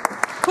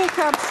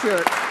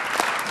 Colcab-Stewart.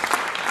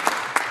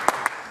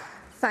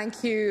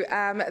 Thank you.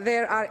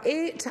 There are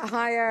 8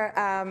 higher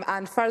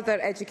and further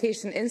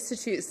education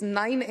institutes,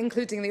 9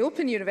 including the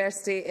Open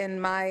University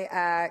in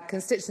my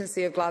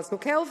constituency of Glasgow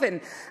Kelvin.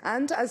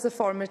 And as a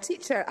former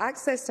teacher,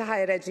 access to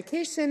higher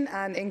education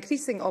and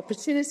increasing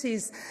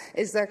opportunities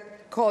is a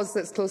cause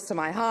that's close to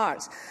my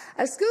heart.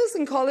 As schools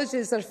and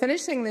colleges are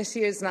finishing this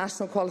year's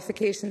National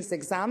Qualifications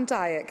exam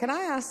diet, can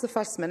I ask the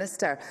First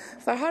Minister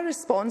for her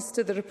response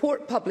to the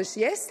report published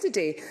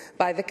yesterday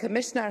by the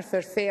Commissioner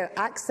for Fair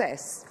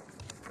Access?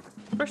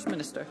 First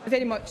Minister. I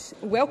very much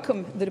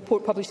welcome the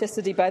report published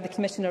yesterday by the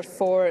Commissioner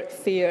for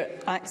Fair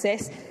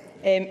Access.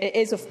 It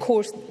is, of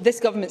course,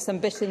 this Government's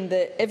ambition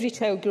that every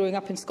child growing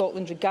up in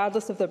Scotland,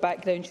 regardless of their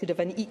background, should have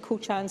an equal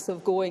chance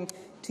of going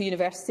to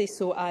university.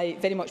 So I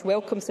very much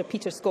welcome Sir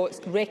Peter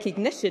Scott's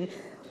recognition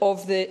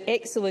of the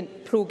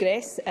excellent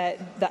progress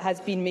that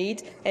has been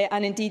made,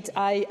 and indeed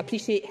I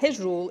appreciate his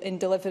role in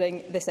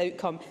delivering this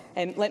outcome.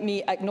 Let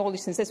me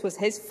acknowledge, since this was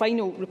his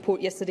final report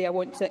yesterday, I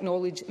want to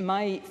acknowledge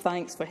my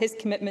thanks for his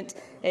commitment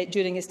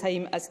during his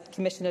time as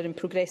Commissioner in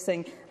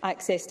progressing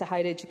access to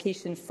higher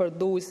education for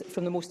those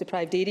from the most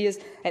deprived areas.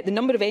 The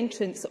number of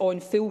entrants on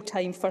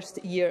full-time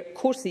first-year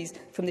courses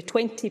from the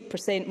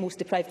 20% most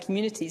deprived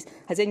communities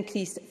has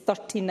increased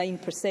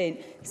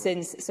 39%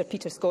 since Sir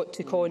Peter Scott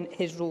took on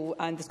his role,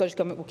 and the Scottish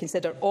Government will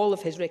consider all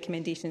of his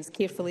recommendations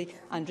carefully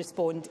and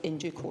respond in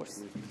due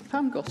course.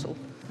 Pam Gossel.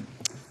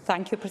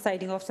 Thank you,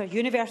 Presiding Officer.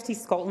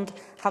 Universities Scotland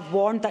have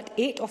warned that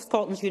 8 of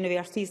Scotland's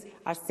universities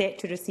are set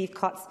to receive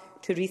cuts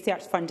to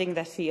research funding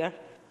this year,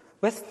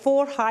 with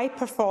 4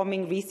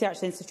 high-performing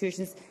research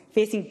institutions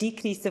facing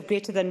decrease of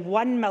greater than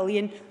 £1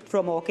 million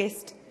from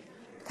August.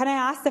 Can I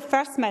ask the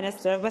First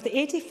Minister, with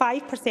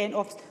 85%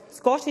 of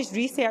Scottish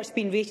research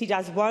being rated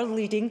as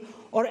world-leading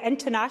or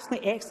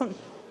internationally excellent,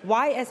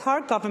 why is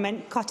her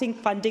government cutting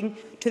funding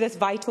to this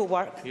vital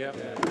work?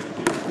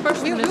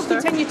 First Minister.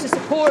 We'll continue to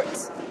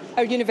support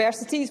our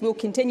universities. We'll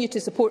continue to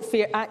support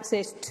fair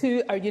access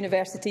to our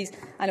universities,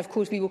 and of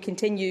course we will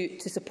continue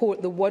to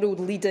support the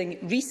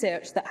world-leading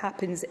research that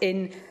happens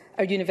in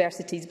our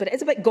universities. But it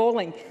is a bit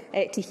galling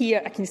to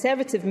hear a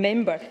Conservative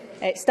member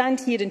stand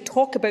here and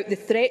talk about the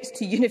threats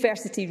to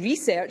university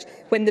research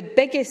when the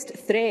biggest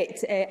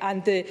threat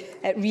and the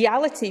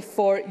reality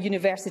for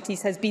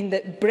universities has been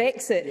that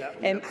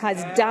Brexit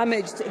has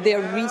damaged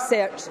their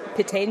research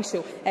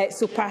potential.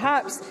 So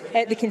perhaps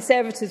the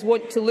Conservatives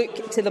want to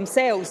look to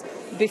themselves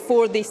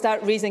before they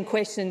start raising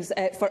questions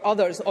for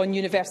others on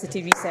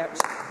university research.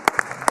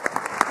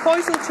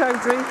 Faisal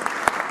Chowdhury.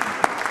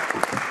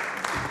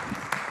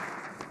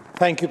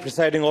 Thank you,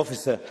 Presiding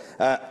Officer.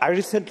 I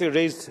recently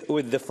raised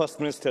with the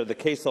First Minister the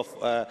case of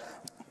a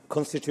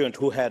constituent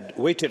who had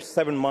waited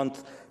 7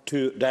 months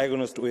to be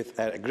diagnosed with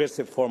an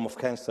aggressive form of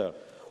cancer.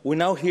 We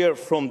now hear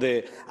from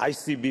the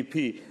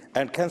ICBP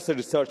and Cancer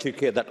Research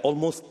UK that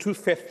almost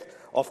 2/5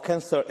 of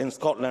cancer in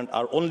Scotland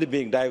are only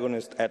being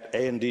diagnosed at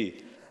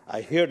A&E.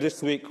 I hear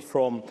this week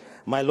from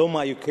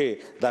Myeloma UK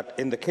that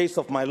in the case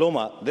of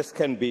myeloma, this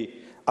can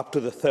be up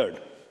to the 3rd.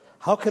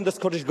 How can the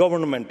Scottish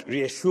Government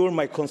reassure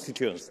my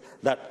constituents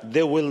that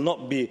they will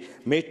not be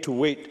made to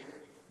wait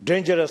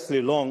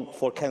dangerously long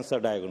for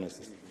cancer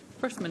diagnosis?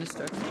 First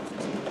Minister.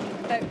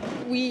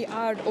 We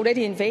are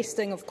already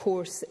investing, of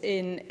course,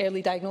 in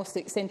early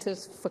diagnostic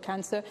centres for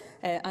cancer,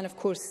 and of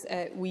course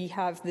we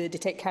have the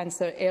Detect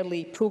Cancer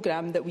Early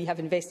programme that we have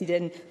invested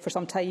in for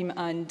some time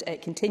and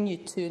continue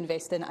to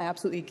invest in. I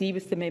absolutely agree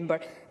with the member.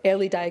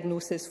 Early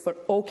diagnosis for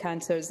all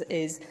cancers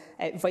is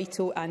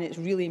vital, and it's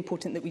really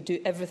important that we do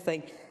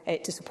everything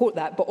to support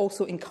that, but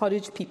also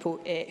encourage people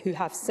who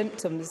have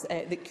symptoms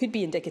that could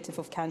be indicative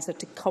of cancer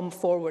to come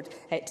forward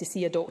to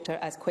see a doctor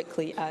as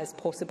quickly as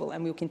possible.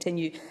 And we'll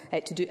continue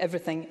to do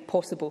everything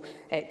possible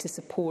to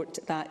support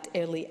that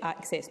early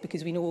access,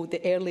 because we know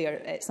the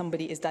earlier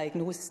somebody is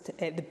diagnosed,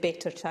 the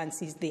better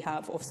chances they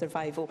have of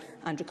survival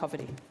and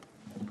recovery.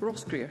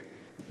 Ross Greer.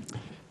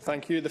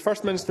 Thank you. The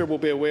First Minister will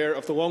be aware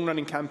of the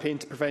long-running campaign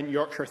to prevent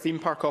Yorkshire theme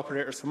park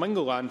operators from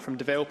Wingoland from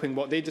developing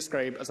what they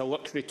describe as a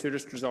luxury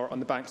tourist resort on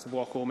the banks of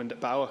Loch Lomond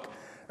at Balloch.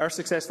 Our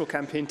successful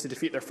campaign to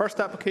defeat their first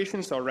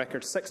application saw a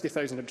record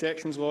 60,000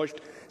 objections lodged,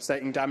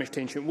 citing damage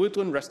to ancient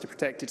woodland, risk to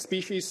protected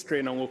species,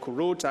 strain on local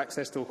roads,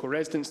 access to local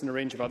residents and a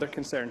range of other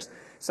concerns.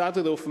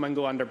 Sadly, though,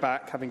 Flamingoland are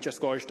back, having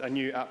just lodged a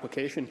new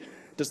application.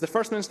 Does the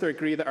First Minister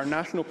agree that our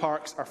national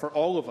parks are for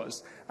all of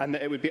us, and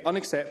that it would be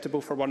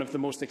unacceptable for one of the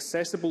most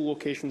accessible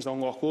locations on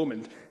Loch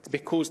Lomond to be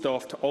closed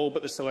off to all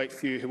but the select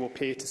few who will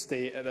pay to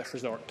stay at this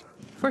resort?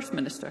 First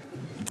Minister.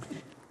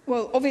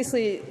 Well,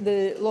 obviously,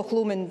 the Loch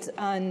Lomond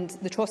and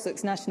the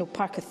Trossachs National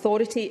Park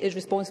Authority is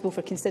responsible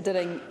for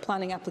considering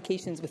planning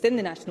applications within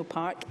the National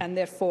Park, and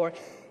therefore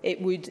it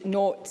would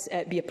not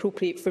be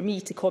appropriate for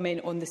me to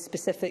comment on the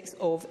specifics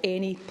of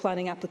any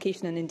planning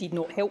application, and indeed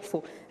not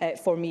helpful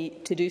for me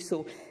to do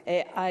so.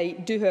 I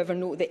do, however,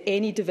 note that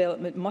any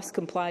development must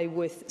comply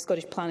with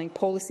Scottish planning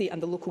policy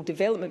and the local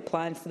development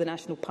plan for the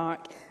National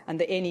Park, and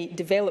that any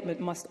development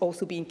must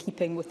also be in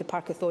keeping with the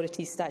Park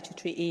Authority's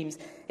statutory aims.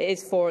 It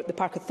is for the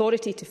Park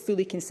Authority to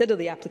fully consider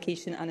the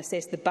application and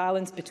assess the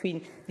balance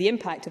between the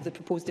impact of the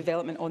proposed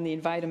development on the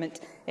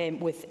environment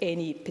with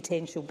any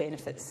potential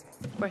benefits.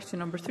 Question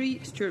number 3,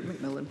 Stuart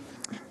McMillan.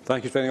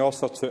 Thank you, Presiding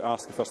Officer. To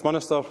ask the First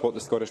Minister what the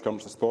Scottish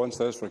Government's response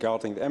is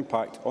regarding the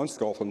impact on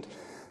Scotland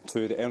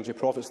to the Energy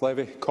Profits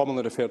Levy,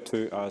 commonly referred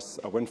to as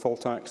a windfall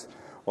tax.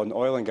 on the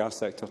oil and gas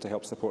sector to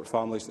help support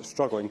families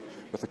struggling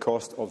with the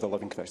cost of the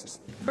living crisis?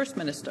 First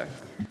Minister.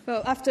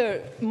 Well,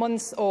 after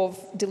months of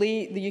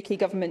delay, the UK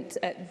Government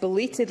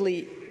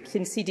belatedly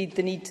conceded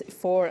the need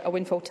for a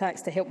windfall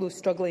tax to help those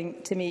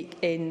struggling to make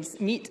ends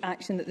meet,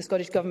 action that the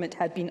Scottish Government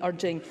had been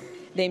urging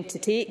them to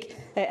take.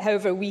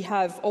 However, we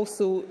have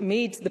also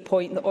made the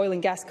point that oil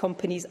and gas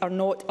companies are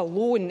not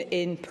alone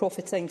in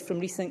profiting from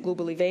recent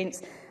global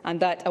events, and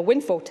that a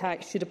windfall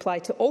tax should apply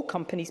to all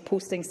companies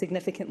posting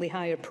significantly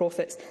higher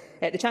profits.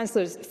 The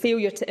Chancellor's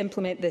failure to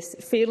implement this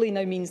fairly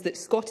now means that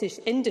Scottish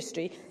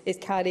industry is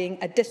carrying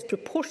a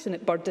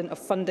disproportionate burden of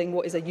funding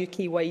what is a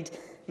UK-wide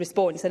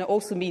response, and it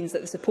also means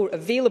that the support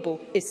available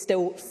is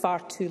still far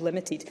too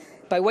limited.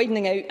 By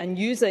widening out and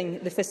using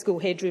the fiscal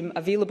headroom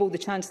available, the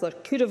Chancellor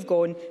could have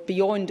gone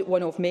beyond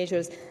one-off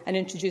measures and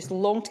introduced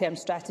long-term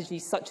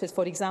strategies, such as,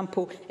 for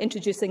example,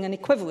 introducing an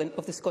equivalent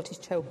of the Scottish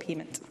Child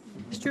Payment.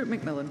 Stuart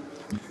McMillan.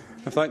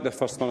 I thank the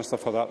First Minister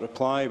for that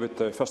reply, but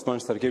the First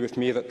Minister agreed with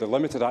me that the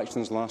limited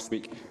actions last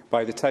week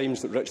by the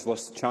Times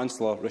Richless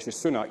Chancellor Rishi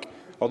Sunak,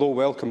 although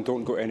welcome,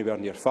 don't go anywhere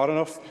near far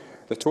enough.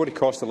 The Tory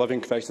cost of living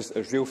crisis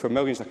is real for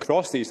millions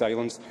across these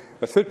islands,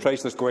 with food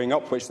prices going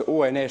up, which the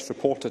ONS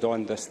reported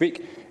on this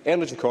week,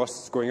 energy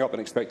costs going up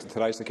and expected to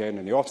rise again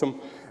in the autumn,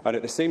 and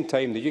at the same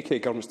time the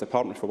UK Government's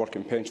Department for Work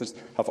and Pensions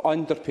have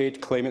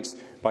underpaid claimants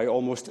by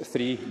almost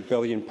 £3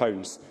 billion.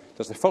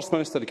 Does the First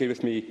Minister agree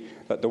with me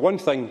that the one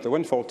thing the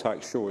windfall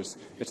tax shows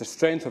is the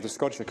strength of the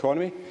Scottish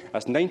economy,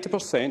 as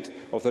 90%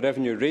 of the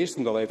revenue raised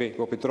from the levy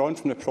will be drawn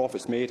from the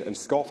profits made in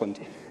Scotland,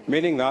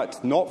 meaning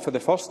that, not for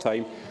the first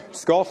time,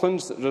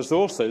 Scotland's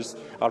resources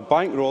are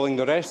bankrolling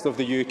the rest of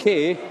the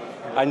UK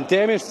and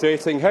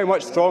demonstrating how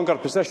much stronger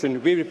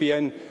position we would be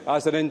in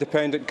as an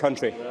independent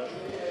country?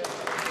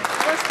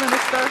 First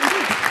Minister.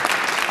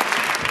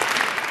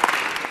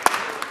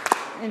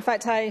 In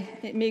fact, I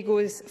may go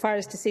as far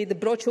as to say the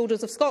broad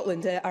shoulders of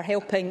Scotland are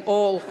helping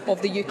all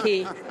of the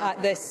UK at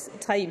this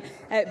time.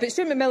 But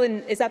Stuart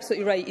McMillan is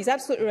absolutely right. He's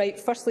absolutely right,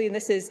 firstly, and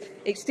this is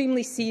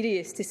extremely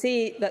serious, to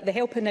say that the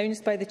help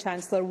announced by the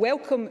Chancellor,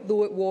 welcome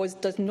though it was,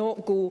 does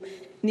not go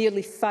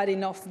nearly far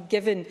enough,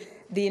 given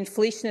the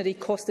inflationary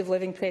cost of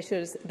living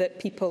pressures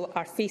that people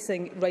are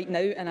facing right now.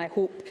 And I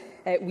hope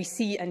we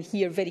see and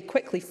hear very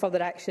quickly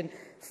further action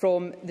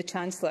from the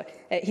Chancellor.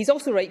 He's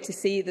also right to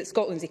say that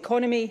Scotland's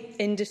economy,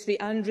 industry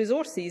and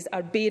resources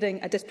are bearing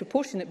a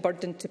disproportionate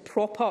burden to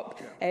prop up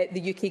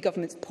the UK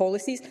Government's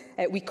policies.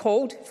 We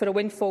called for a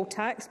windfall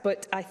tax,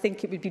 but I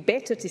think it would be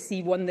better to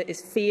see one that is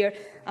fair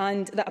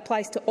and that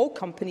applies to all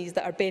companies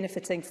that are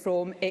benefiting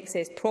from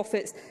excess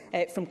profits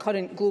from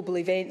current global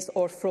events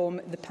or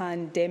from the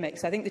pandemic.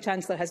 So I think the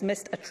Chancellor has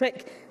missed a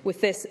trick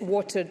with this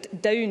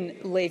watered-down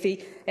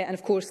levy and,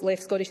 of course,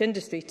 left Scottish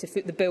industry to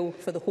foot the bill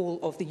for the whole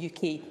of the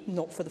UK,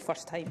 not for the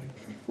first time.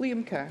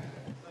 Liam Kerr.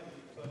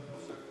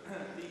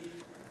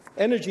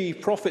 Energy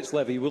Profits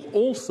Levy will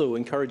also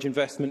encourage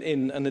investment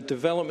in and the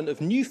development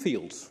of new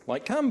fields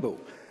like Cambo.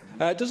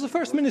 Does the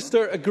First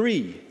Minister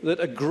agree that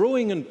a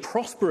growing and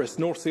prosperous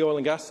North Sea oil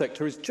and gas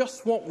sector is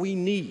just what we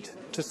need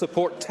to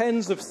support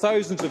tens of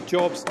thousands of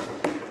jobs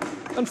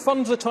and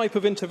fund the type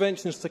of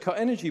interventions to cut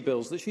energy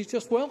bills that she's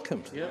just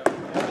welcomed?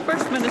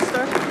 First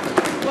Minister.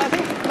 Well, I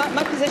think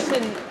my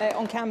position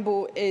on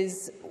Cambo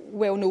is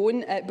well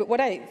known, but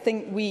what I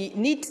think we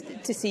need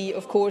to see,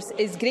 of course,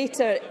 is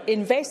greater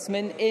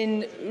investment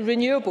in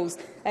renewables.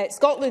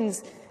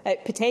 Scotland's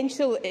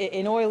potential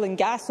in oil and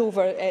gas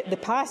over the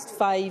past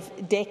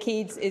 5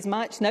 decades is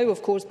matched now,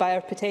 of course, by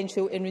our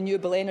potential in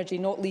renewable energy,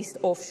 not least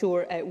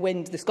offshore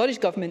wind. The Scottish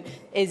Government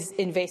is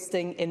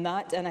investing in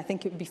that, and I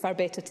think it would be far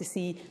better to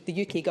see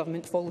the UK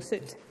Government follow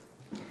suit.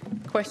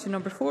 Question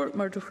number 4,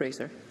 Murdo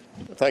Fraser.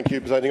 Thank you,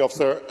 Presiding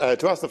Officer.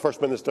 To ask the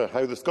First Minister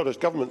how the Scottish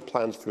Government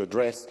plans to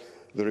address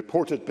the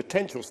reported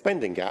potential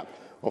spending gap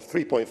of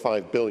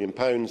 £3.5 billion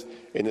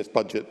in its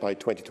budget by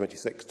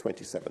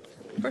 2026-27.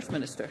 First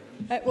Minister.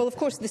 Well, of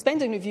course, the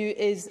spending review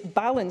is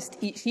balanced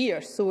each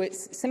year, so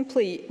it's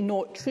simply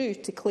not true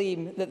to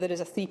claim that there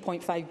is a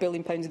 £3.5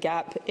 billion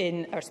gap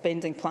in our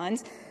spending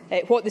plans.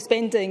 What the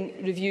spending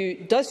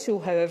review does show,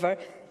 however,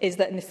 is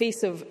that in the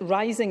face of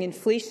rising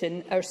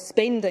inflation, our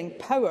spending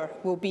power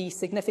will be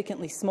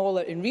significantly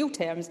smaller in real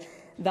terms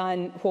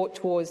than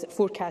what was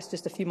forecast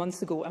just a few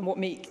months ago. And what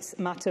makes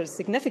matters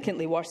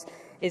significantly worse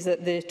is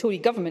that the Tory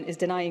Government is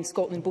denying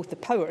Scotland both the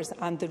powers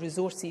and the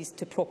resources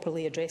to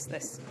properly address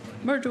this.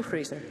 Murdo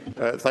Fraser.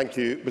 Thank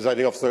you,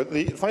 Presiding Officer.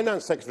 The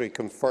Finance Secretary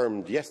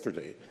confirmed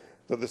yesterday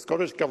that the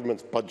Scottish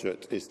Government's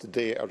budget is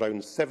today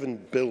around £7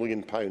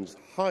 billion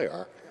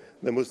higher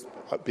than was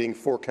being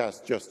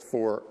forecast just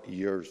 4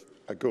 years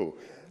ago.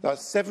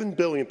 That's £7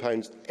 billion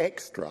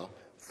extra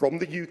from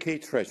the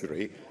UK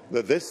Treasury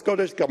that this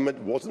Scottish Government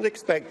wasn't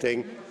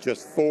expecting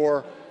just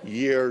 4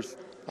 years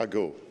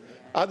ago.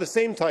 At the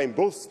same time,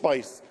 both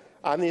SPICE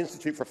and the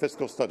Institute for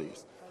Fiscal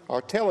Studies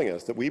are telling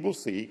us that we will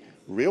see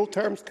real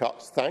terms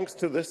cuts, thanks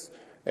to this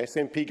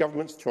SNP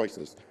Government's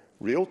choices,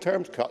 real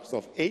terms cuts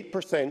of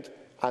 8%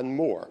 and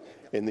more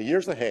in the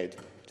years ahead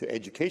to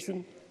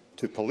education,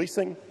 to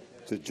policing,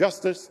 to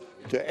justice,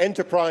 to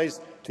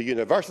enterprise to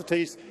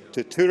universities,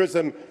 to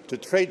tourism, to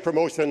trade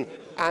promotion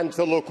and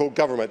to local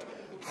government.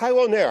 How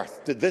on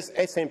earth did this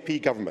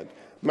SNP government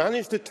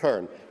manage to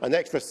turn an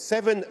extra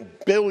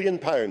 £7 billion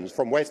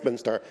from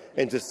Westminster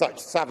into such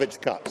savage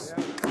cuts?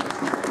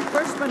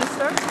 First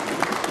Minister.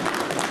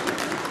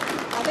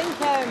 I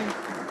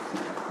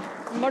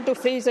think Murdo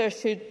Fraser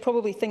should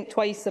probably think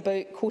twice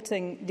about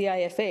quoting the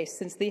IFS,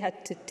 since they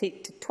had to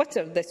take to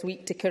Twitter this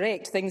week to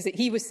correct things that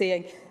he was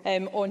saying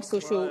on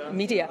social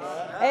media.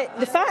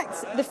 The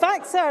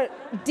facts are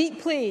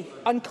deeply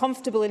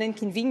uncomfortable and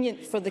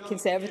inconvenient for the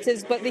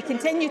Conservatives, but they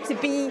continue to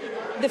be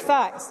the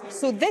facts.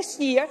 So this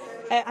year,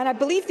 and I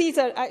believe these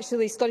are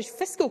actually Scottish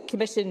Fiscal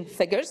Commission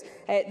figures,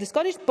 the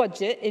Scottish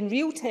budget in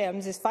real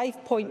terms is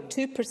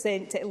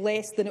 5.2%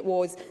 less than it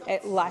was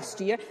last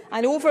year.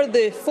 And over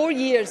the 4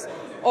 years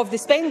of the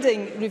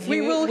spending review,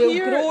 we will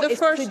hear the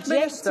First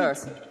Minister.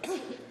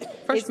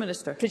 First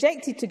Minister.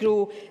 Projected to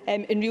grow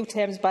in real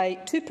terms by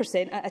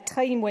 2% at a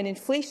time when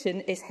inflation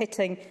is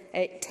hitting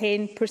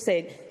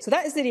 10%. So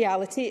that is the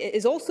reality. It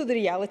is also the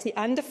reality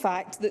and a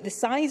fact that the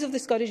size of the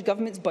Scottish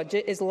Government's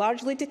budget is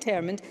largely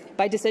determined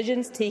by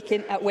decisions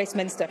taken at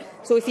Westminster.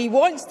 So if he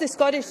wants the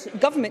Scottish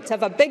Government to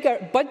have a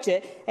bigger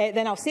budget,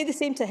 then I'll say the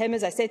same to him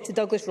as I said to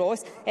Douglas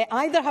Ross.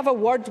 Either have a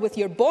word with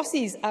your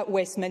bosses at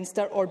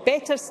Westminster, or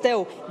better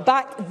still,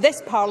 back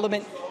this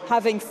Parliament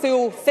having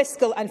full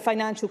fiscal and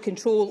financial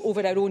control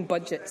over our own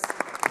budgets.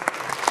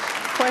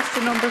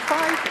 Question number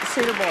 5,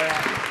 Sarah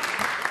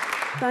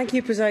Boyack. Thank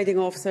you, Presiding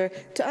Officer.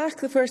 To ask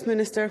the First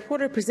Minister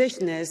what her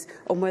position is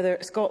on whether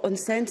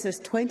Scotland's Census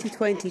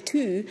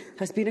 2022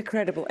 has been a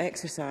credible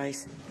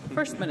exercise.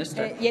 First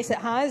Minister. Yes, it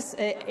has.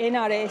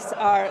 NRS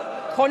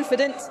are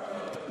confident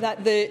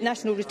that the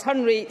national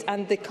return rate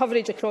and the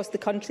coverage across the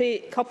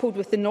country, coupled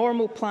with the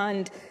normal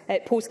planned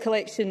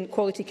post-collection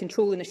quality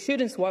control and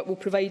assurance work, will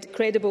provide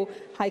credible,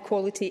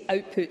 high-quality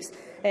outputs.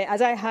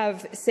 As I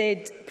have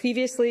said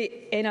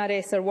previously,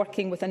 NRS are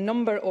working with a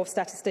number of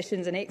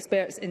statisticians and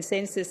experts in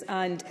census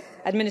and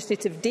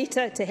administrative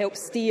data to help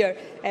steer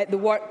the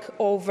work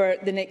over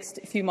the next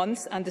few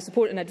months, and the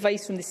support and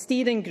advice from the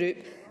steering group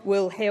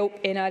will help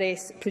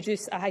NRS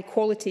produce a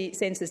high-quality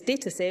census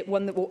data set,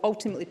 one that will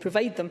ultimately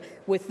provide them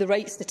with the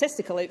right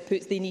statistical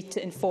outputs they need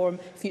to inform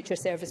future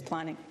service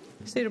planning.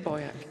 Sarah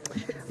Boyack.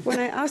 When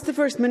I asked the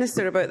First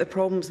Minister about the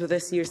problems with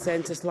this year's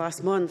census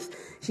last month,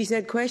 she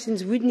said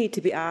questions would need to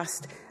be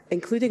asked,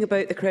 including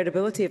about the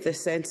credibility of this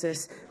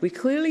census. We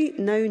clearly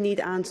now need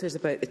answers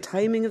about the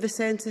timing of the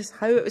census,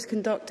 how it was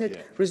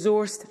conducted,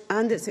 resourced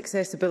and its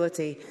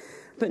accessibility.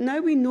 But now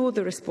we know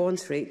the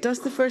response rate. Does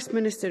the First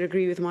Minister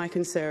agree with my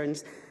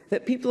concerns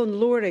that people on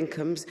lower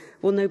incomes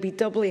will now be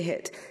doubly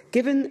hit,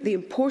 given the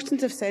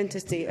importance of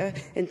census data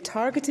in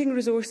targeting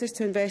resources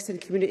to invest in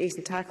communities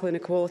and tackle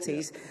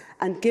inequalities,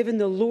 and given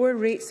the lower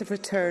rates of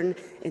return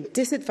in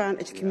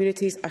disadvantaged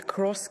communities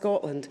across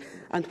Scotland?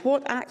 And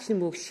what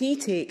action will she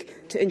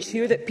take to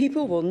ensure that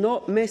people will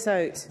not miss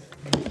out?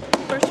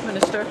 First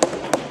Minister.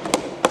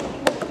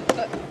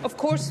 Of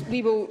course,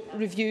 we will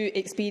review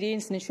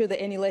experience and ensure that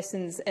any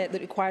lessons that are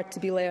required to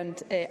be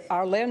learned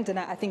are learned, and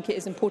I think it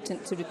is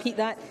important to repeat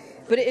that.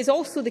 But it is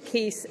also the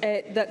case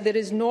that there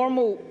is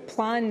normal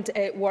planned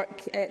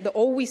work that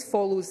always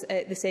follows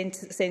the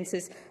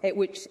census,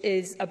 which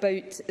is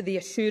about the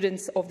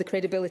assurance of the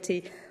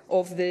credibility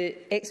of the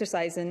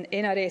exercise. And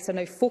NRS are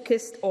now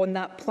focused on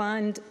that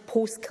planned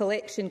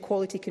post-collection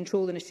quality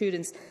control and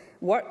assurance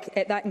work.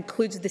 That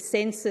includes the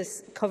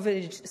Census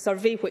Coverage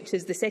Survey, which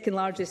is the second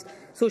largest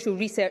social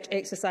research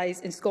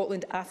exercise in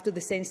Scotland after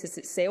the census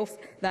itself.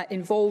 That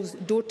involves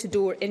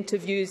door-to-door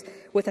interviews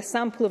with a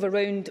sample of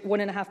around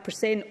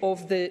 1.5%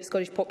 of the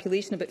Scottish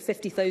population, about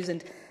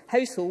 50,000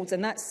 households.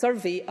 And that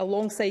survey,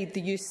 alongside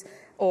the use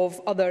of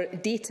other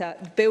data,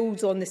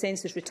 builds on the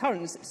census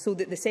returns so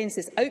that the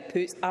census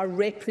outputs are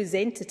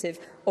representative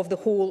of the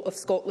whole of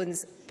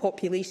Scotland's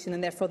population,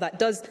 and therefore that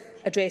does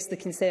address the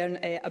concern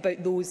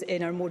about those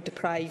in our more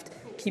deprived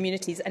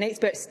communities. An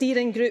expert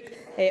steering group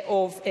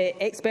of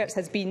experts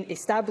has been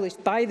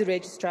established by the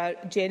Registrar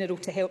General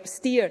to help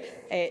steer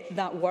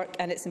that work,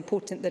 and it's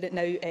important that it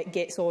now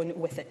gets on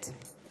with it.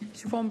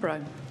 Siobhan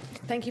Brown.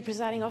 Thank you,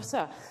 Presiding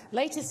Officer.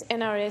 Latest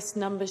NRS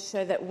numbers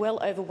show that well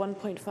over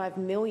 1.5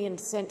 million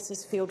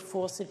Census Field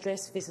Force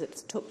address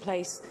visits took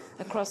place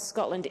across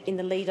Scotland in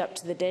the lead-up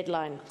to the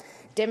deadline,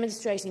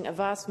 demonstrating a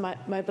vast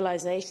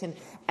mobilisation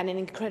and an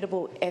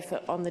incredible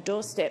effort on the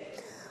doorstep.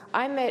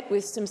 I met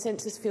with some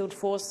Census Field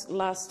Force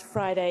last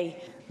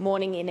Friday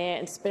morning in Ayr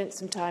and spent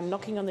some time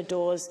knocking on the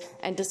doors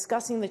and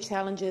discussing the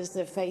challenges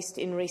they've faced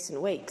in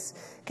recent weeks.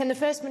 Can the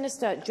First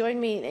Minister join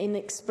me in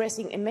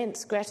expressing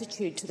immense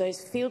gratitude to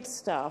those field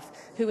staff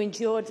who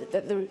ensured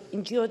that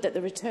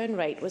the return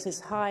rate was as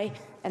high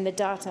and the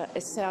data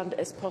as sound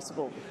as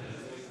possible?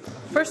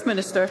 First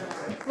Minister.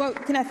 Well,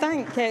 can I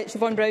thank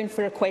Siobhan Brown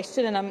for her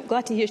question, and I'm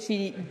glad to hear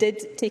she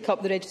did take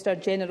up the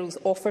Registrar-General's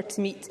offer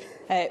to meet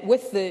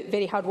with the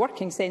very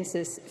hard-working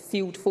census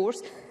field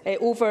force.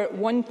 Over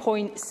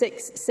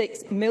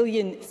 1.66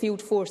 million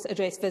field force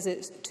address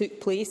visits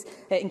took place,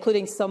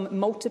 including some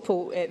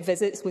multiple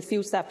visits, with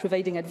field staff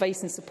providing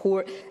advice and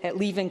support,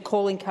 leaving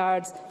calling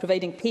cards,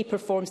 providing paper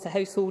forms to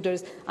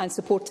householders and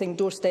supporting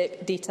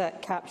doorstep data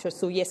capture.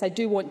 So yes, I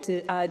do want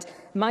to add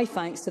my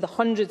thanks to the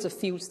hundreds of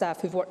field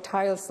staff who have worked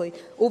tirelessly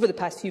over the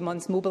past few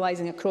months,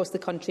 mobilising across the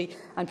country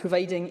and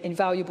providing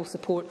invaluable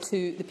support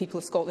to the people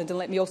of Scotland. And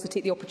let me also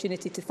take the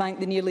opportunity to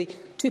thank the nearly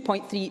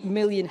 2.3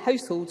 million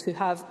households who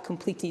have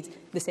completed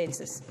the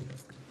census.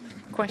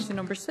 Question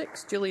number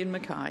 6, Gillian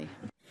Mackay.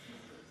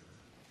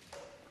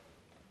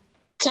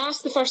 To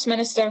ask the First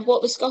Minister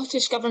what the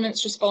Scottish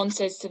Government's response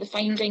is to the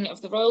finding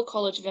of the Royal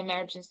College of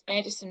Emergency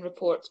Medicine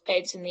report,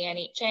 Beds in the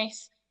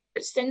NHS,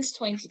 that since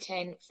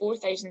 2010,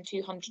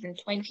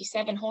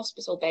 4,227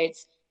 hospital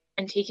beds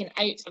and taken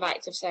out of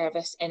active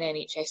service in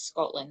NHS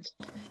Scotland.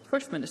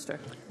 First Minister.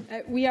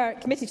 We are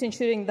committed to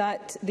ensuring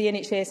that the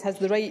NHS has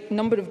the right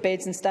number of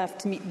beds and staff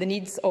to meet the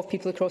needs of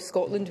people across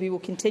Scotland. We will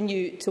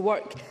continue to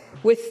work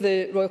with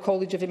the Royal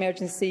College of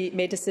Emergency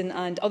Medicine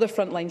and other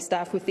frontline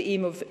staff with the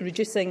aim of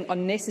reducing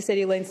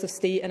unnecessary lengths of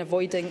stay and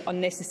avoiding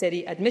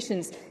unnecessary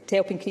admissions to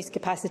help increase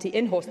capacity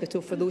in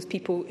hospital for those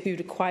people who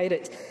require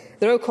it.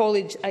 The Royal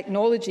College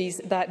acknowledges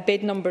that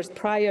bed numbers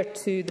prior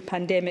to the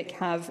pandemic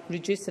have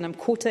reduced, and I'm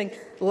quoting,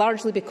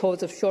 largely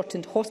because of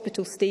shortened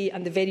hospital stay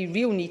and the very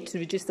real need to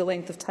reduce the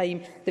length of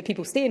time that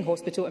people stay in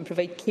hospital and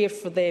provide care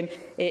for them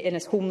in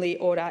as homely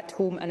or at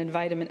home an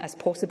environment as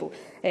possible.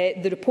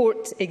 The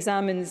report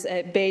examines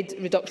bed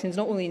reductions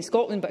not only in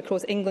Scotland but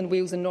across England,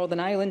 Wales and Northern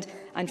Ireland,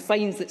 and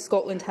finds that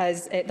Scotland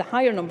has the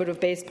higher number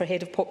of beds per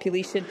head of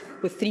population,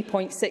 with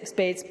 3.6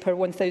 beds per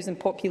 1,000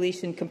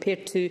 population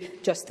compared to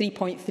just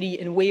 3.3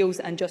 in Wales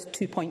and just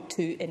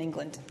 2.2 in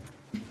England.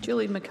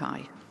 Gillian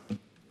Mackay.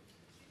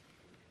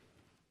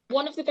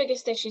 One of the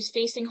biggest issues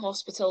facing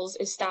hospitals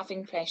is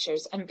staffing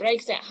pressures, and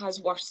Brexit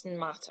has worsened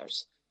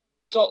matters.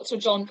 Dr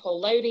John Paul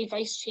Lowry,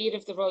 Vice Chair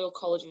of the Royal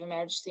College of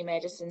Emergency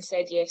Medicine,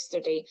 said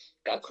yesterday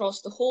that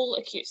across the whole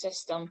acute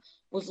system,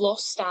 we've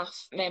lost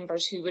staff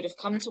members who would have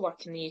come to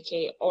work in the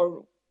UK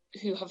or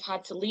who have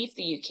had to leave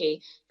the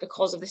UK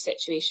because of the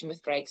situation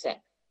with Brexit.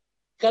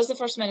 Does the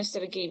First Minister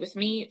agree with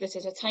me that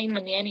at a time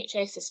when the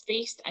NHS has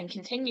faced and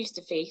continues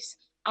to face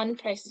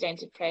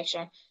unprecedented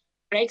pressure,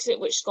 Brexit,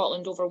 which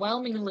Scotland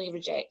overwhelmingly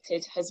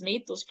rejected, has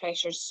made those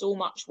pressures so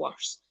much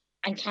worse?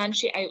 And can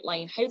she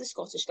outline how the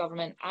Scottish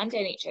Government and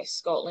NHS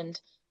Scotland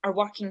are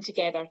working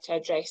together to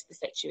address the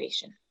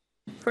situation?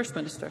 First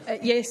Minister.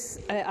 Yes,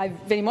 I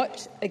very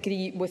much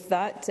agree with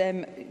that.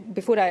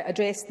 Before I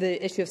address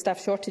the issue of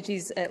staff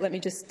shortages, let me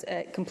just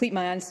complete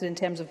my answer in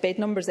terms of bed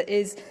numbers. It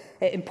is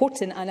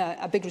important and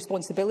a big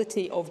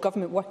responsibility of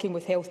government working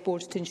with health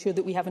boards to ensure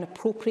that we have an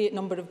appropriate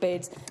number of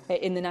beds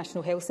in the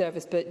National Health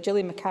Service. But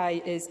Gillian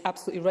Mackay is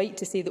absolutely right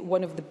to say that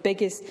one of the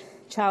biggest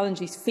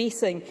challenges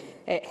facing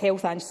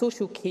health and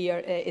social care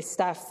is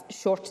staff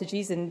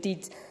shortages.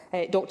 Indeed,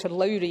 Dr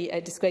Lowry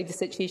described the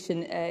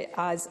situation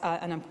as,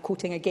 and I'm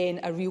quoting again,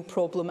 a real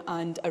problem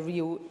and a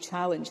real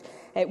challenge.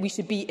 We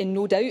should be in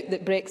no doubt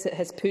that Brexit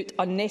has put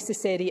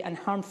unnecessary and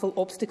harmful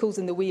obstacles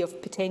in the way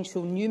of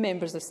potential new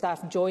members of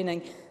staff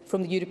joining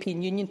from the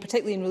European Union,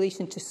 particularly in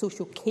relation to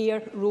social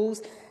care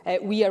roles.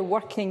 We are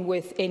working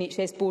with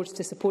NHS boards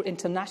to support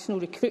international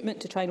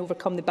recruitment to try and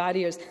overcome the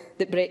barriers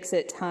that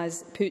Brexit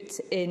has put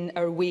in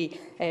our way.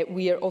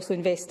 We are also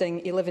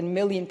investing £11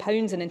 million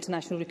in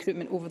international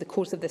recruitment over the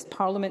course of this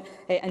Parliament.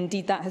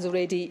 Indeed, that has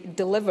already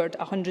delivered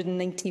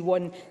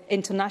 191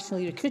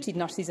 internationally recruited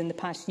nurses in the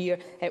past year,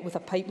 with a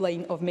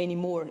pipeline of many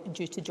more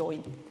due to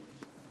join.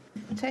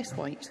 Tess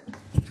White.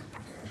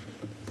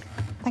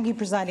 Thank you,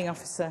 Presiding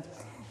Officer.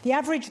 The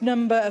average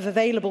number of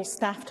available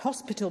staffed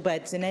hospital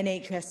beds in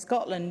NHS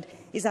Scotland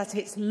is at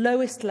its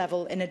lowest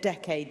level in a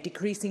decade,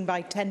 decreasing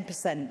by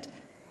 10%.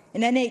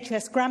 In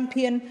NHS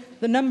Grampian,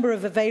 the number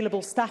of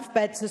available staff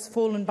beds has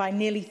fallen by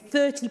nearly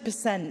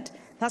 30%.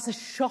 That's a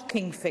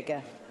shocking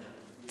figure.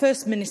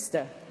 First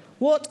Minister,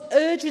 what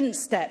urgent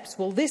steps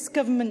will this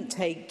government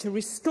take to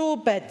restore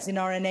beds in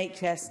our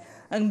NHS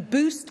and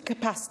boost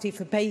capacity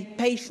for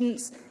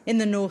patients in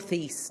the North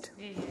East?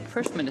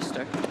 First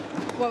Minister.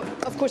 Well,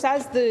 of course,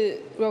 as the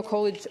Royal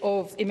College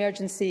of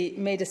Emergency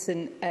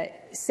Medicine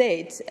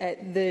said,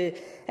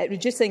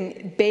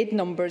 reducing bed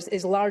numbers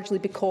is largely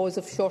because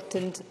of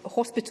shortened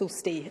hospital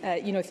stay.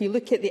 If you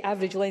look at the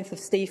average length of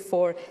stay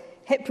for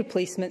hip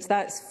replacements,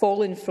 that's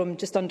fallen from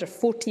just under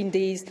 14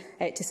 days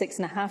to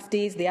 6.5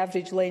 days. The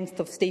average length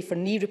of stay for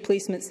knee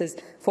replacements has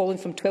fallen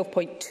from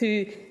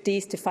 12.2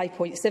 days to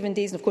 5.7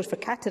 days. And of course, for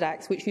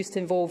cataracts, which used to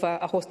involve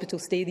a hospital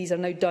stay, these are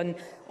now done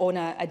on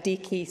a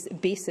day-case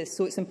basis.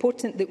 So it's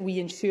important that we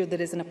ensure there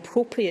is an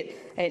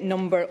appropriate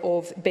number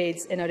of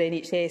beds in our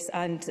NHS,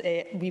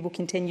 and we will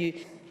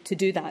continue to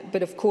do that.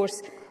 But of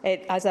course,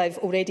 as I've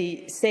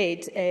already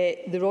said,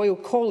 the Royal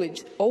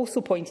College also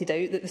pointed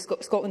out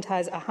that Scotland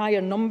has a higher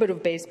number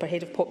of beds per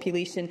head of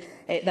population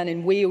than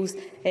in Wales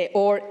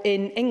or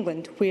in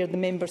England, where the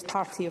Members'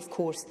 Party, of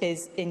course,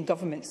 is in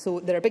government. So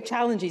there are big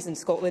challenges in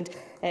Scotland,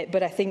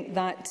 but I think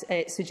that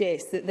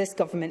suggests that this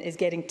government is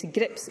getting to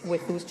grips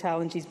with those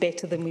challenges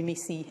better than we may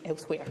see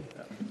elsewhere.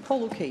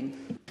 Paul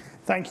O'Kane.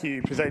 Thank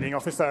you, Presiding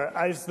Officer.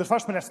 As the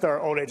First Minister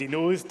already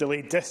knows,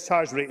 delayed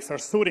discharge rates are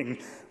soaring,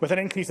 with an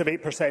increase of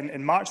 8%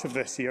 in March of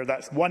this year.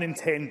 That's 1 in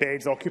 10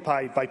 beds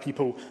occupied by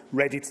people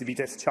ready to be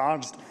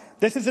discharged.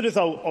 This is a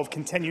result of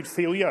continued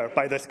failure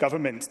by this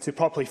government to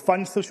properly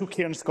fund social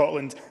care in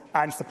Scotland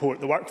and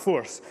support the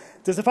workforce.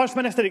 Does the First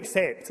Minister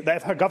accept that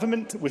if her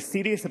government was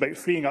serious about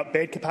freeing up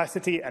bed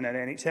capacity in an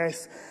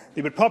NHS,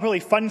 they would properly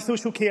fund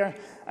social care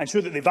and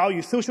show that they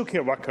value social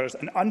care workers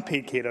and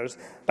unpaid carers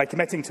by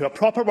committing to a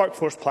proper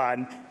workforce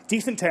plan,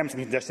 decent terms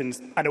and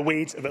conditions and a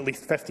wage of at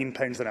least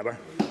 £15 an hour?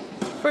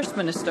 First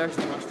Minister.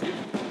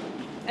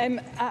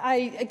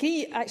 I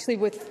agree actually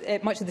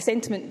with much of the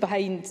sentiment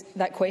behind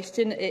that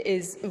question. It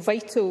is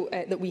vital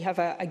that we have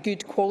a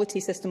good quality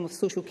system of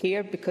social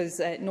care, because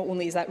not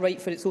only is that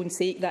right for its own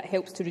sake, that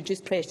helps to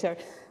reduce pressure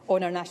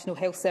on our National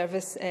Health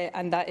Service,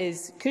 and that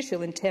is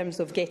crucial in terms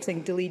of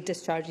getting delayed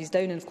discharges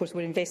down. And of course,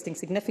 we're investing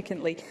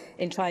significantly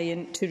in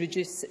trying to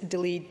reduce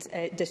delayed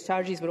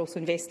discharges. We're also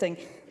investing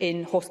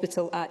in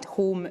hospital at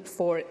home,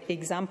 for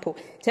example.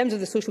 In terms of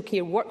the social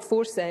care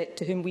workforce,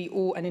 to whom we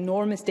owe an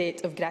enormous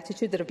debt of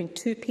gratitude, there have been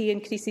 2 pay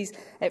increases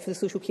for the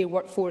social care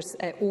workforce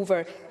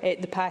over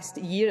the past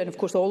year, and of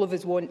course all of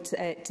us want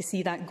to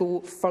see that go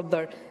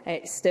further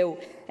still.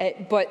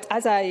 But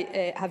as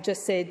I have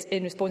just said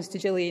in response to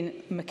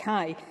Gillian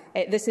Mackay,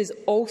 this is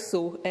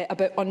also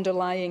about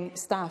underlying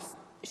staff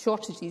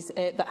shortages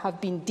that have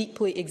been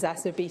deeply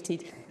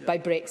exacerbated by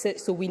Brexit.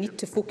 So we need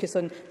to focus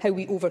on how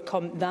we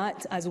overcome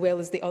that, as well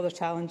as the other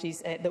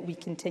challenges that we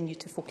continue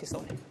to focus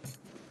on.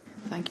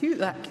 Thank you.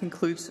 That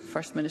concludes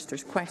First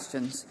Minister's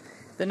questions.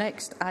 The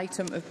next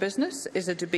item of business is a debate